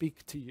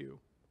speak to you.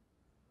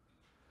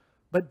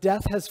 But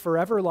death has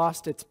forever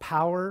lost its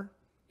power.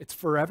 It's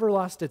forever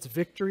lost its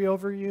victory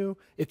over you.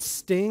 Its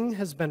sting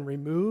has been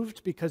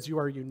removed because you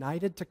are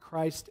united to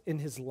Christ in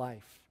his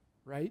life.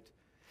 Right?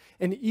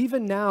 And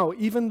even now,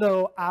 even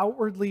though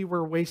outwardly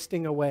we're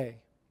wasting away,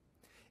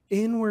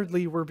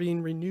 inwardly we're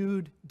being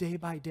renewed day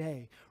by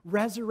day.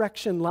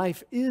 Resurrection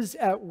life is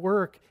at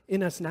work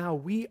in us now.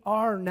 We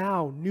are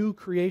now new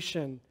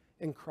creation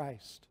in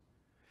Christ.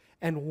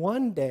 And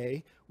one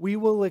day we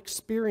will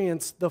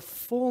experience the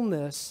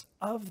fullness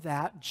of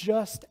that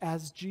just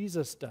as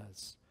Jesus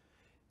does.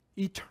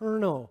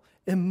 Eternal,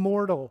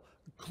 immortal,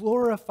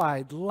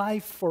 glorified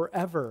life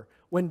forever,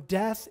 when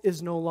death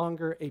is no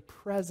longer a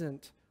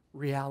present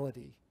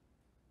reality.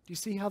 Do you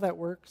see how that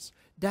works?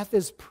 Death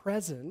is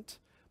present,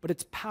 but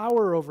its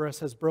power over us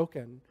has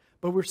broken,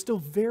 but we're still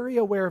very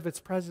aware of its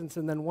presence,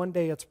 and then one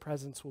day its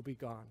presence will be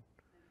gone.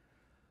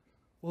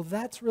 Well,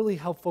 that's really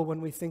helpful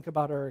when we think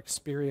about our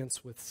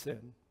experience with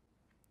sin.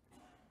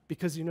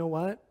 Because you know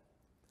what?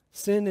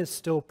 Sin is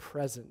still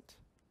present.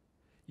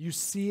 You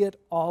see it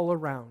all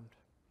around.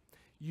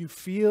 You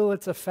feel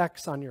its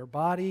effects on your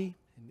body,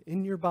 and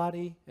in your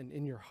body, and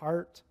in your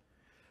heart.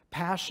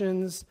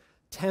 Passions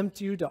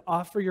tempt you to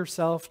offer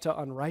yourself to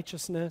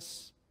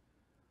unrighteousness.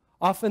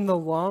 Often the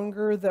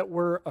longer that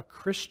we're a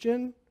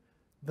Christian,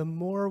 the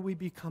more we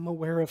become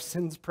aware of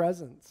sin's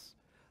presence.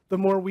 The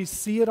more we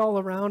see it all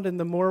around and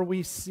the more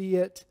we see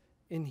it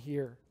in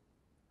here.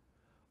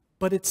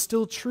 But it's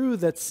still true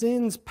that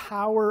sin's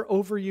power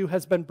over you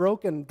has been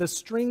broken. The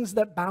strings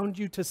that bound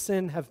you to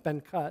sin have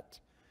been cut.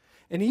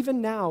 And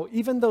even now,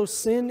 even though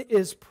sin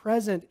is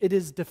present, it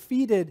is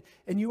defeated,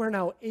 and you are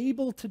now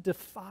able to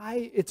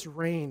defy its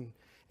reign.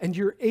 And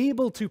you're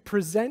able to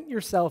present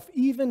yourself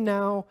even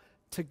now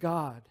to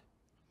God.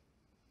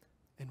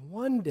 And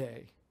one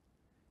day,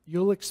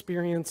 you'll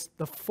experience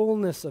the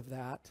fullness of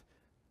that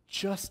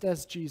just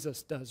as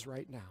Jesus does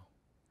right now,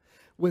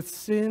 with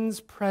sin's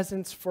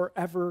presence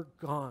forever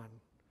gone,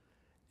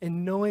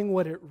 and knowing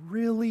what it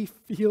really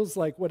feels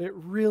like, what it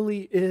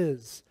really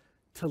is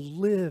to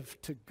live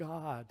to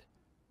God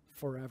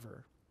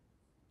forever.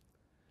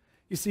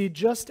 You see,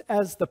 just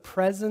as the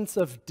presence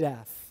of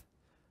death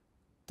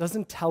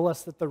doesn't tell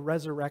us that the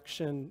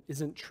resurrection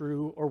isn't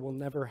true or will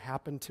never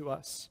happen to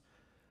us,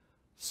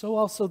 so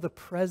also the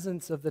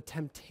presence of the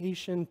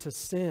temptation to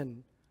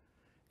sin,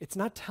 it's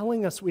not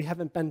telling us we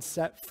haven't been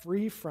set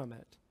free from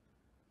it.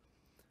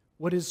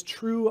 What is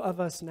true of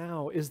us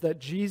now is that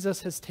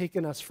Jesus has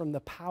taken us from the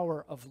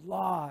power of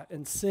law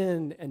and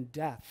sin and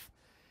death,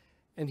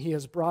 and he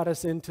has brought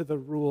us into the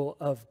rule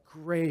of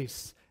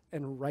grace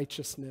and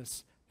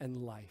righteousness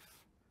and life.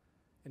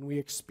 And we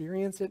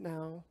experience it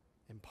now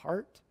in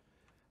part,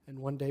 and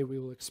one day we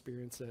will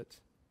experience it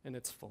in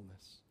its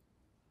fullness.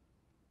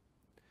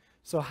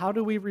 So how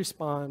do we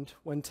respond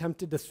when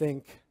tempted to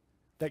think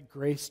that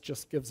grace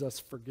just gives us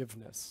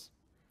forgiveness?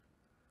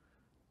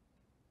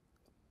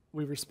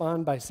 We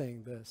respond by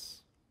saying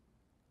this: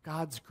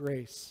 God's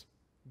grace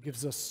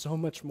gives us so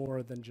much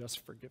more than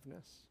just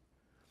forgiveness.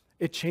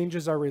 It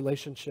changes our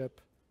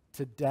relationship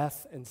to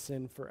death and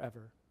sin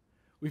forever.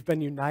 We've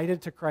been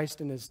united to Christ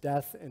in his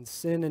death, and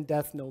sin and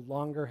death no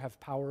longer have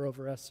power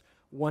over us.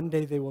 One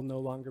day they will no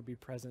longer be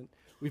present.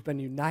 We've been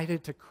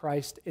united to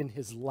Christ in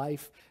his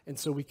life, and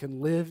so we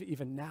can live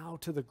even now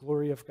to the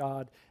glory of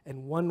God,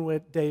 and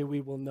one day we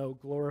will know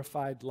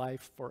glorified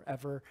life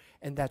forever.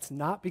 And that's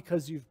not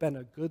because you've been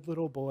a good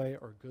little boy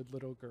or good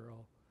little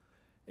girl.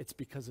 It's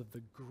because of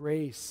the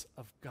grace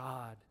of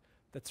God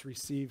that's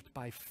received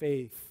by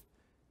faith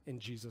in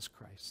Jesus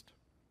Christ.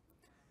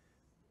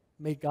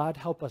 May God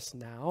help us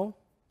now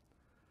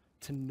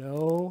to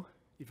know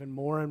even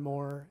more and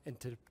more and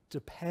to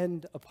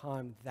depend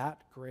upon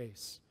that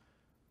grace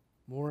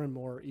more and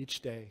more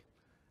each day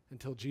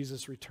until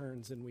Jesus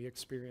returns and we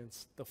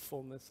experience the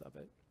fullness of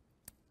it.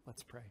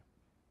 Let's pray.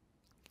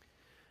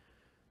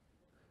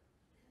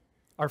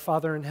 Our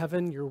Father in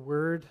heaven, your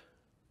word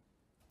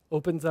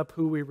opens up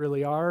who we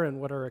really are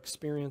and what our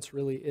experience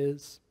really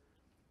is.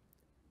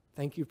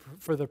 Thank you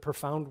for the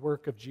profound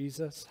work of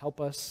Jesus.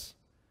 Help us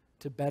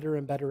to better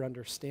and better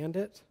understand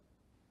it.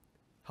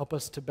 Help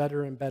us to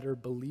better and better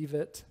believe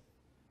it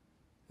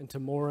and to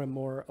more and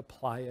more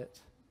apply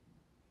it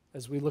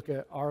as we look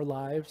at our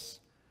lives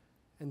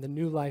and the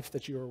new life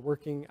that you are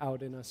working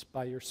out in us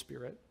by your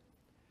Spirit.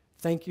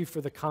 Thank you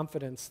for the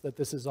confidence that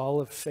this is all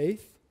of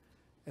faith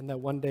and that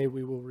one day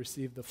we will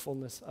receive the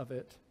fullness of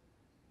it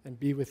and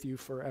be with you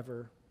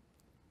forever,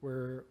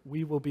 where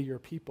we will be your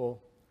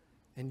people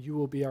and you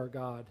will be our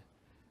God,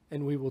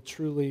 and we will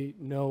truly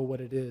know what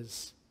it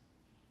is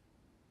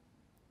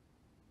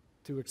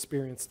to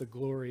experience the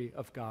glory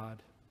of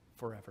God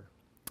forever.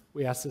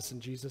 We ask this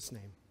in Jesus'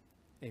 name.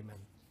 Amen.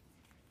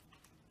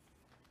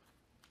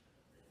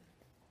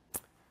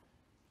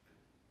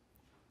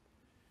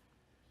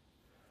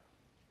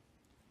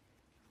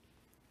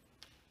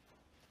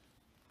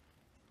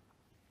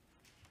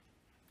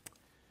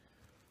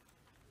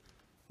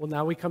 Well,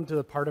 now we come to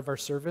the part of our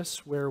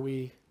service where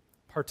we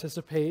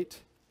participate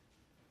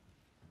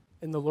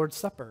in the Lord's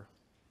Supper,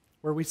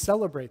 where we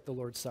celebrate the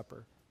Lord's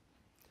Supper.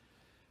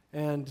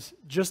 And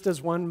just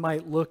as one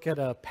might look at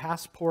a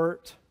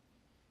passport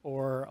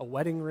or a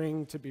wedding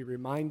ring to be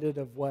reminded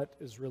of what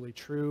is really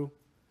true,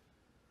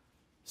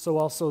 so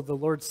also the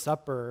Lord's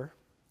Supper,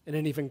 in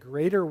an even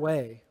greater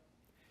way,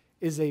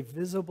 is a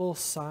visible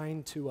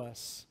sign to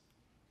us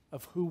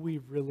of who we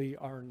really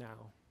are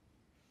now.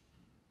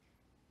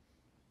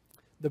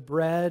 The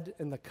bread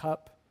and the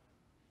cup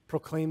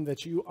proclaim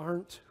that you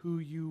aren't who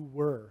you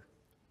were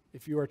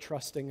if you are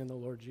trusting in the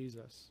Lord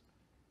Jesus.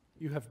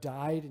 You have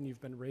died and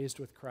you've been raised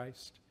with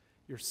Christ.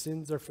 Your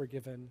sins are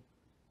forgiven.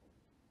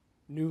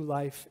 New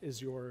life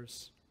is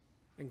yours,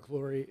 and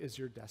glory is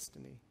your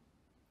destiny.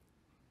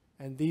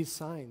 And these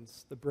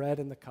signs, the bread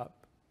and the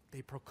cup,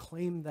 they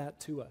proclaim that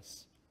to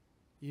us,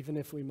 even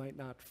if we might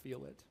not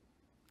feel it.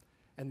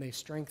 And they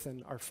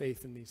strengthen our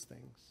faith in these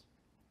things.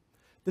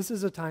 This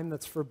is a time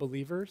that's for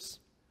believers.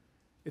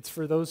 It's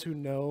for those who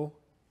know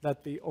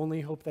that the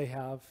only hope they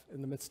have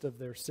in the midst of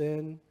their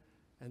sin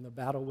and the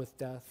battle with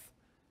death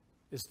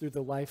is through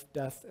the life,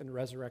 death, and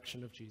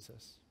resurrection of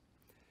Jesus.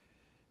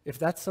 If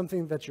that's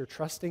something that you're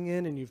trusting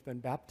in and you've been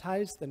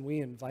baptized, then we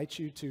invite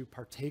you to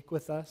partake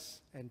with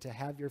us and to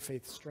have your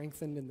faith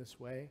strengthened in this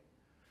way.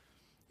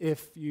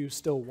 If you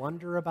still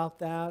wonder about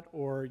that,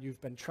 or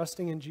you've been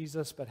trusting in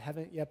Jesus but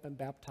haven't yet been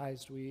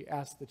baptized, we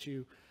ask that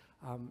you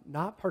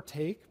not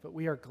partake, but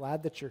we are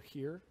glad that you're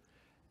here.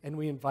 And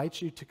we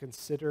invite you to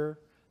consider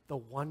the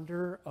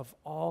wonder of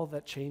all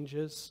that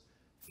changes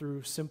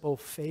through simple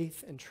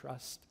faith and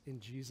trust in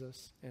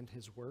Jesus and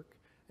his work.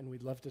 And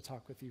we'd love to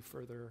talk with you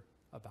further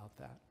about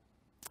that.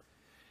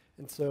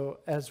 And so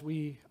as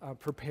we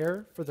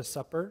prepare for the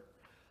supper,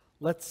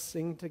 let's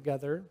sing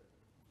together,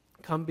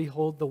 "Come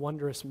Behold the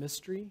Wondrous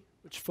Mystery,"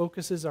 which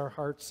focuses our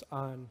hearts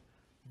on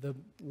the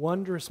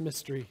wondrous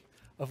mystery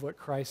of what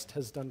Christ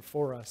has done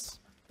for us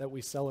that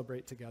we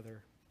celebrate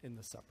together in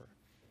the supper.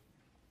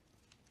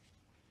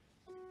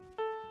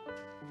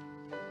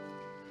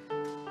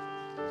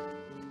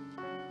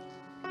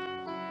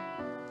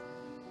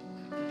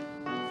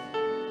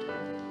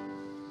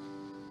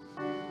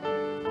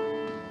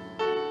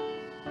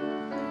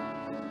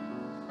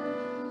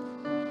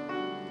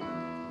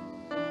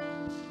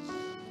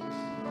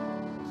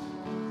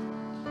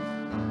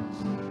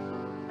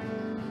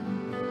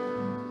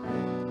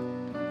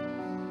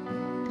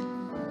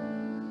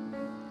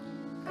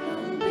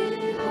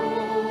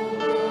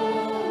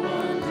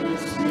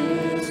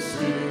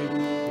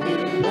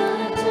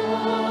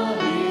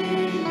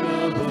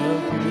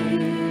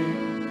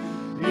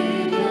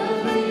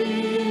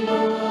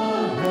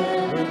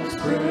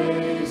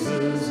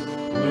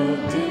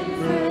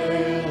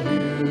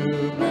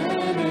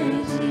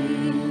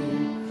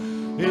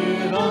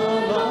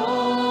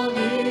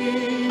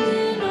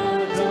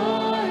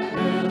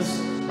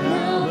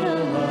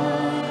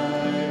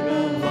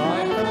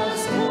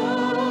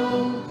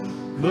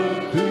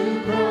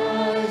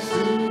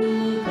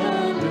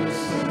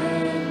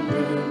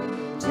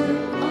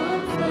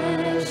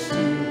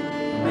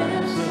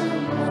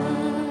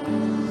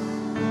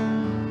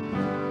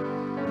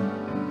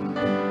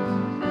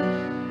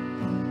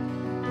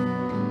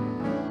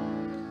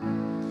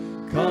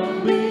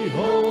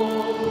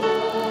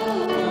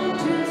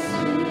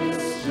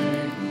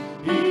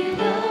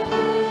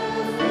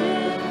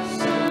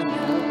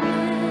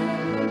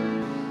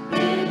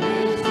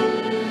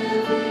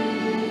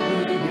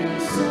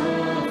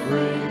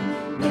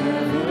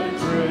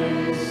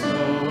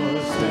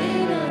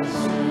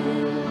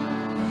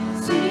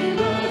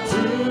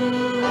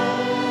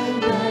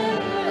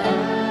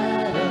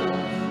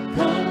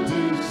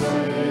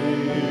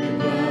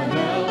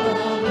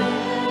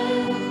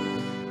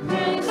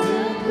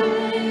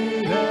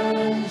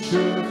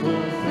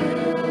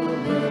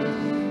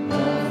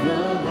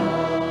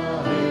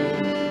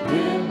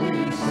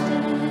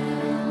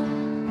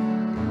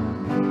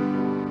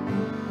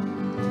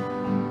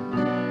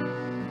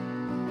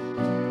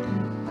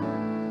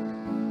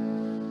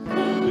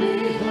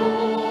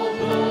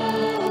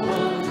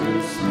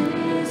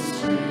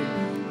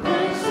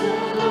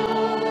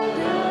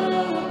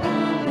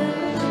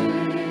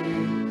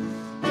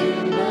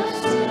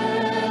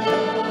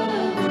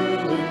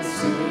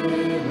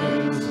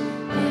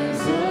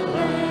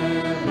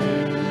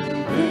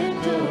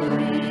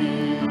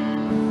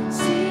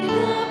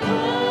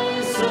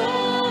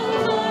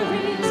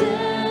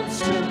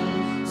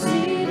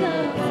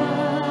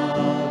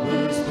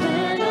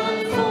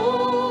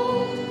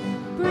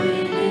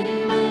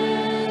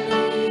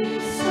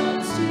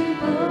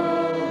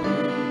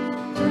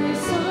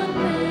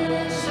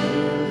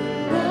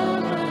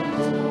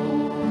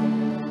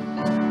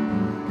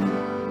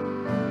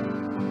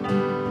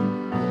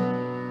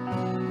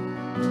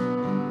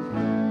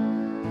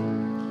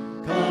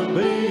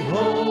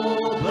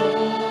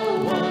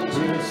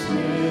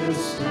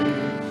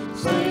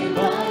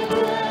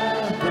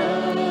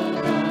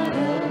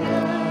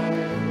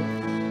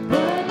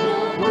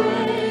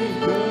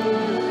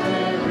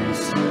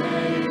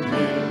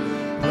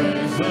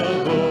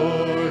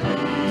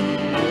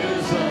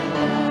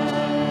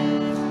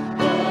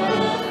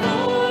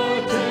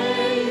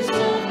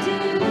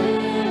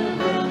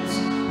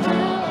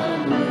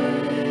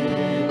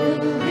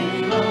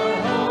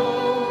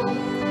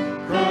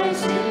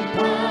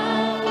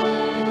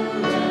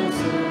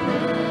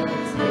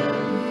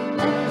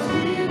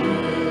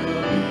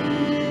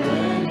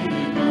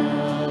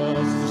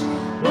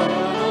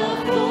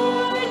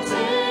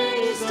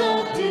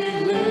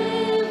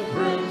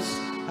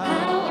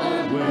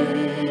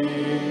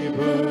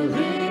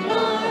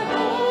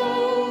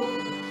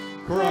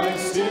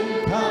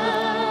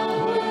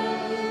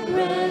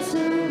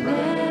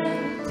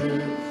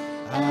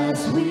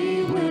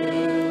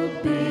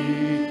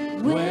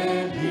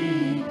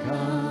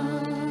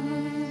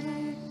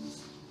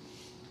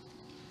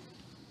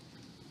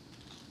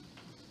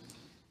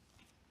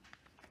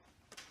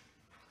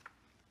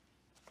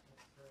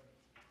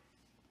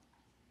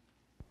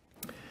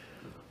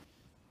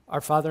 Our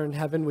Father in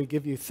heaven, we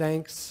give you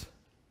thanks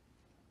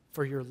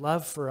for your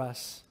love for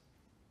us,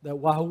 that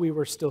while we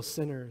were still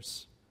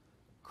sinners,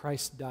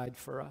 Christ died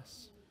for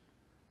us.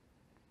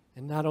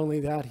 And not only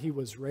that, he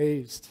was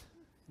raised,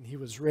 and he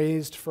was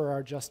raised for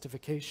our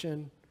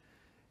justification,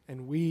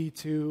 and we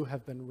too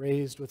have been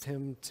raised with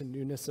him to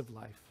newness of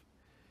life.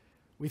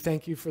 We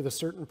thank you for the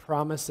certain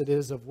promise it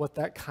is of what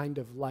that kind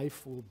of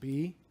life will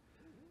be,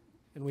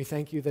 and we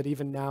thank you that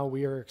even now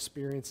we are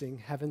experiencing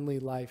heavenly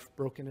life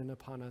broken in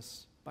upon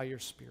us by your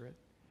Spirit.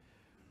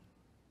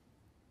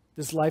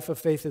 This life of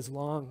faith is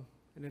long,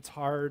 and it's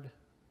hard,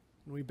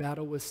 and we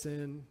battle with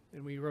sin,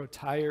 and we grow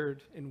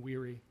tired and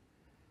weary.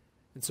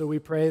 And so we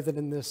pray that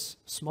in this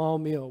small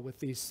meal with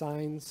these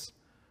signs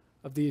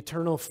of the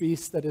eternal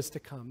feast that is to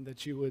come,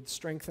 that you would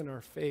strengthen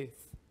our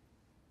faith,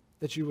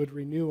 that you would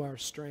renew our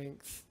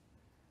strength,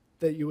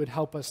 that you would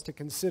help us to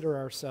consider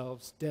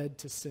ourselves dead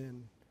to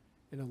sin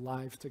and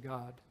alive to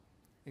God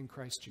in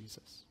Christ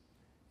Jesus.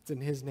 It's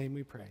in his name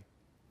we pray.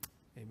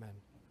 Amen.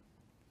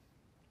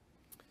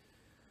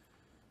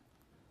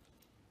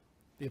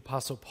 The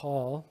Apostle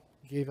Paul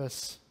gave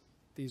us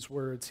these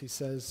words. He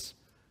says,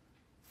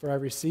 "For I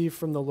received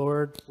from the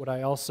Lord what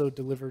I also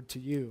delivered to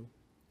you,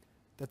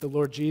 that the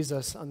Lord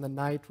Jesus, on the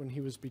night when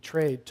he was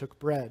betrayed, took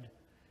bread.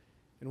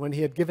 And when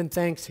he had given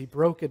thanks, he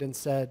broke it and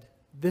said,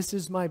 'This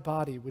is my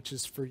body, which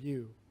is for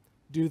you.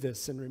 Do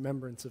this in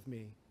remembrance of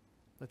me.'"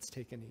 Let's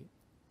take and eat.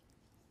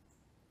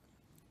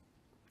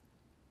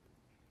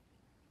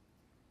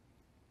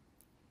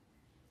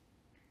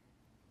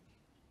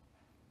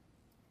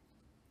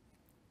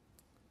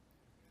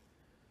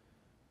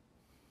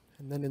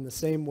 And then in the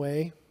same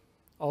way,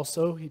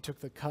 also, he took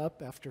the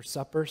cup after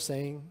supper,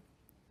 saying,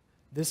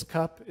 "This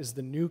cup is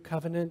the new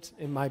covenant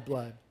in my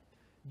blood.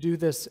 Do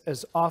this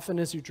as often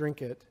as you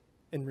drink it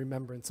in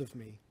remembrance of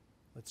me."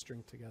 Let's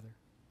drink together.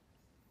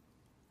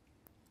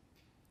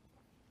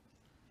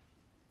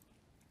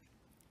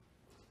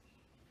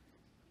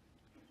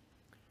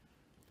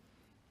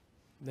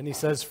 Then he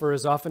says, "For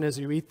as often as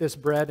you eat this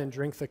bread and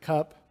drink the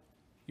cup,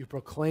 you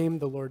proclaim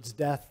the Lord's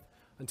death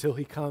until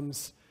he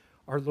comes."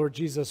 Our Lord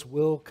Jesus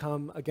will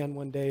come again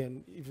one day,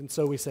 and even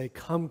so we say,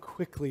 "Come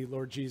quickly,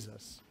 Lord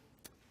Jesus."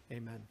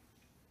 Amen.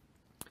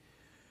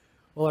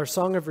 Well, our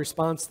song of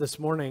response this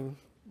morning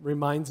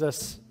reminds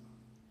us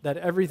that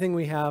everything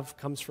we have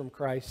comes from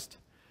Christ,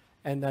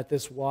 and that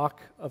this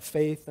walk of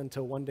faith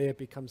until one day it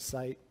becomes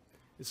sight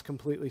is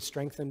completely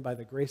strengthened by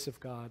the grace of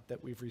God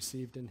that we've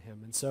received in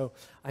him. And so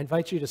I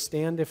invite you to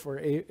stand if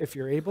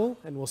you're able,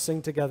 and we'll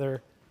sing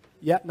together,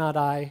 "Yet not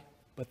I,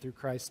 but through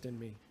Christ in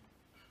me."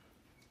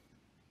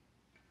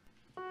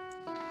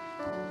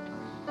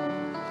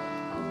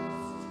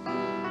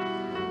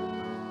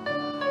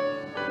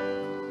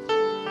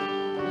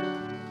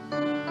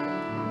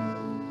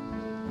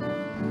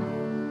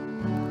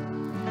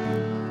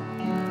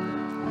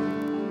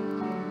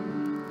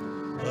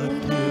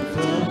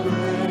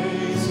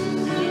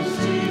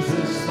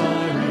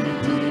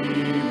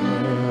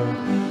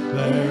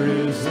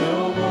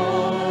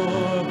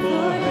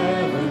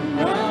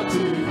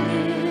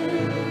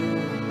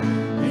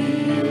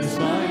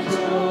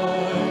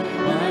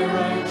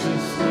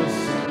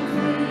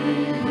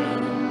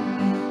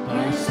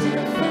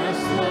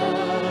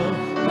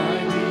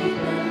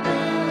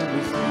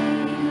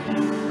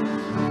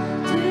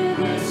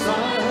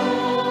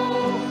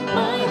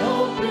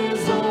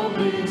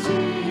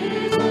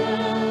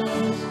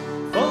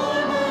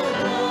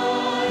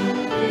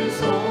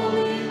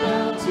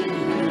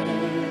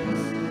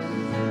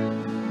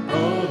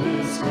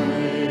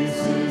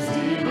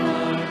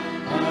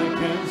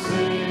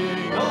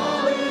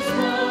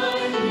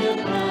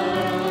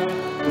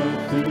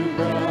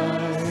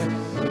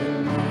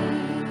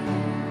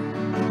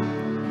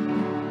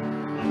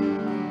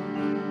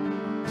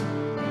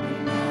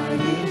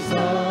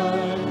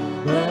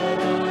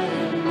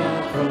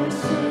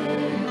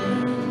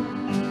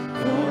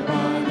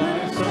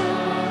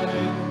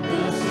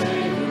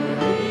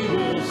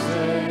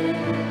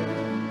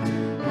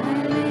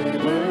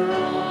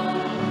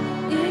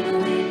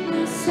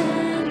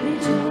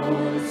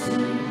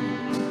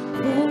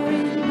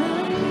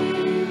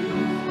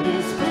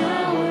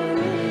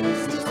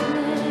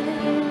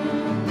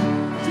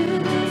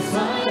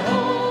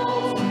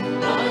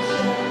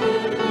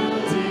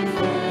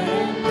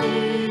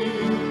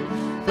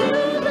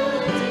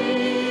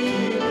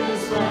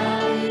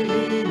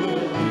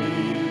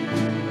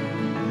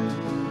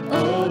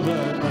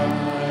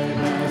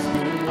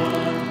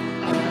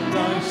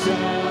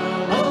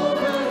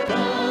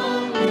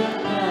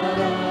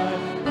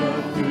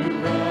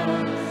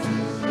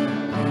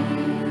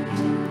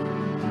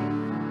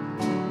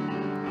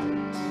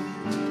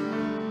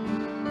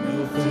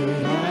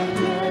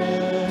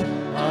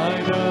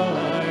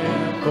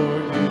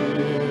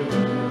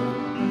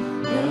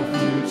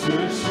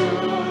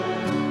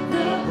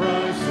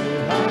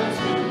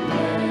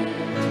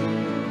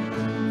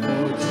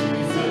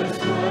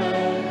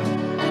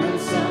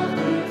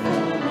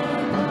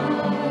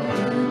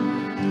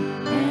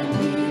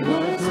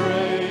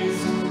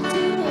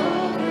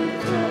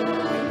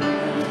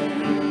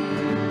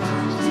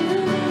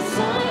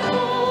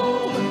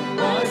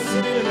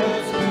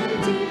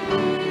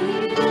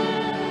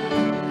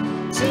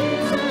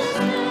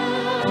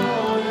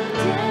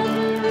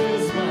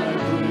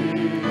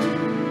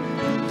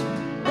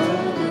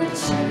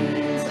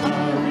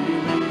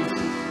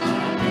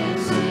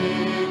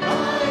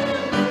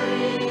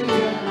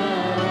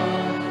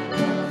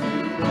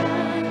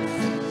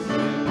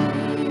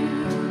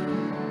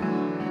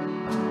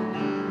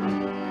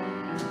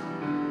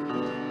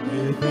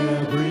 With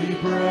every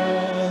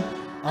breath,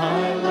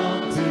 I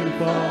long to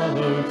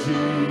follow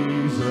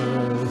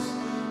Jesus,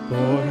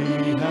 for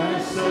he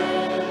has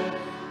said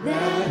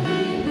that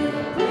he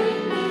will bring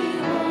me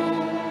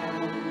home.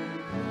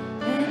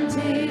 And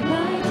day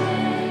by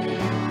day,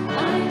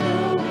 I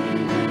know he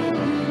will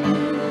be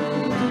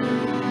moving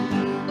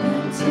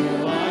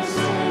until I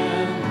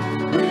stand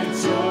with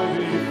joy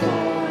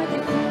before the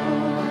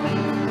throne.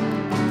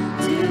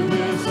 To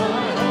this I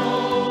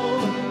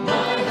hold,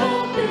 my hope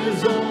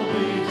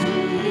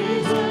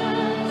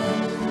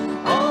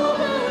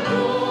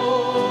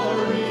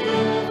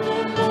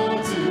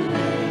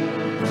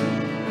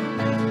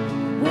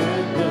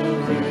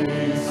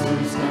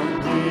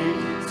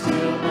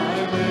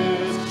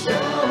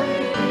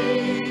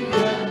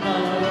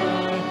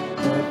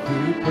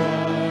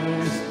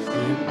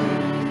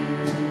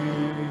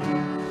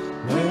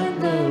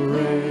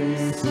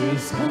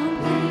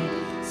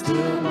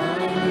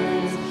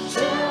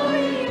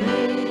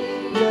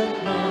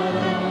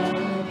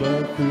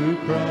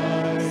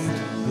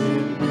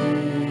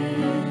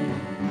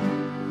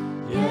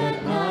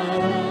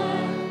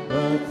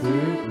hope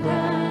through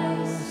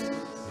Christ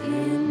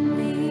in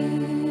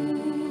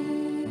me.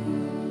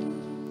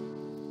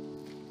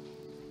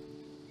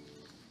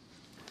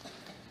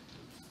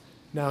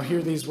 Now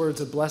hear these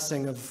words of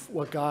blessing of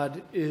what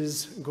God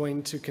is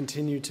going to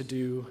continue to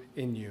do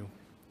in you.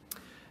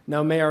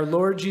 Now may our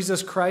Lord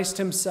Jesus Christ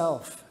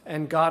himself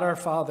and God our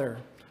Father,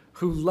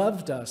 who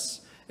loved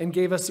us and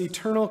gave us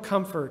eternal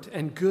comfort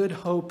and good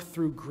hope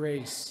through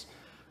grace,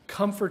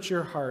 comfort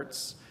your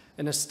hearts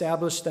and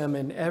establish them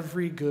in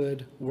every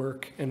good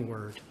work and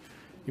word.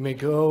 You may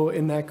go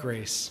in that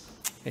grace.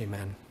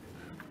 Amen.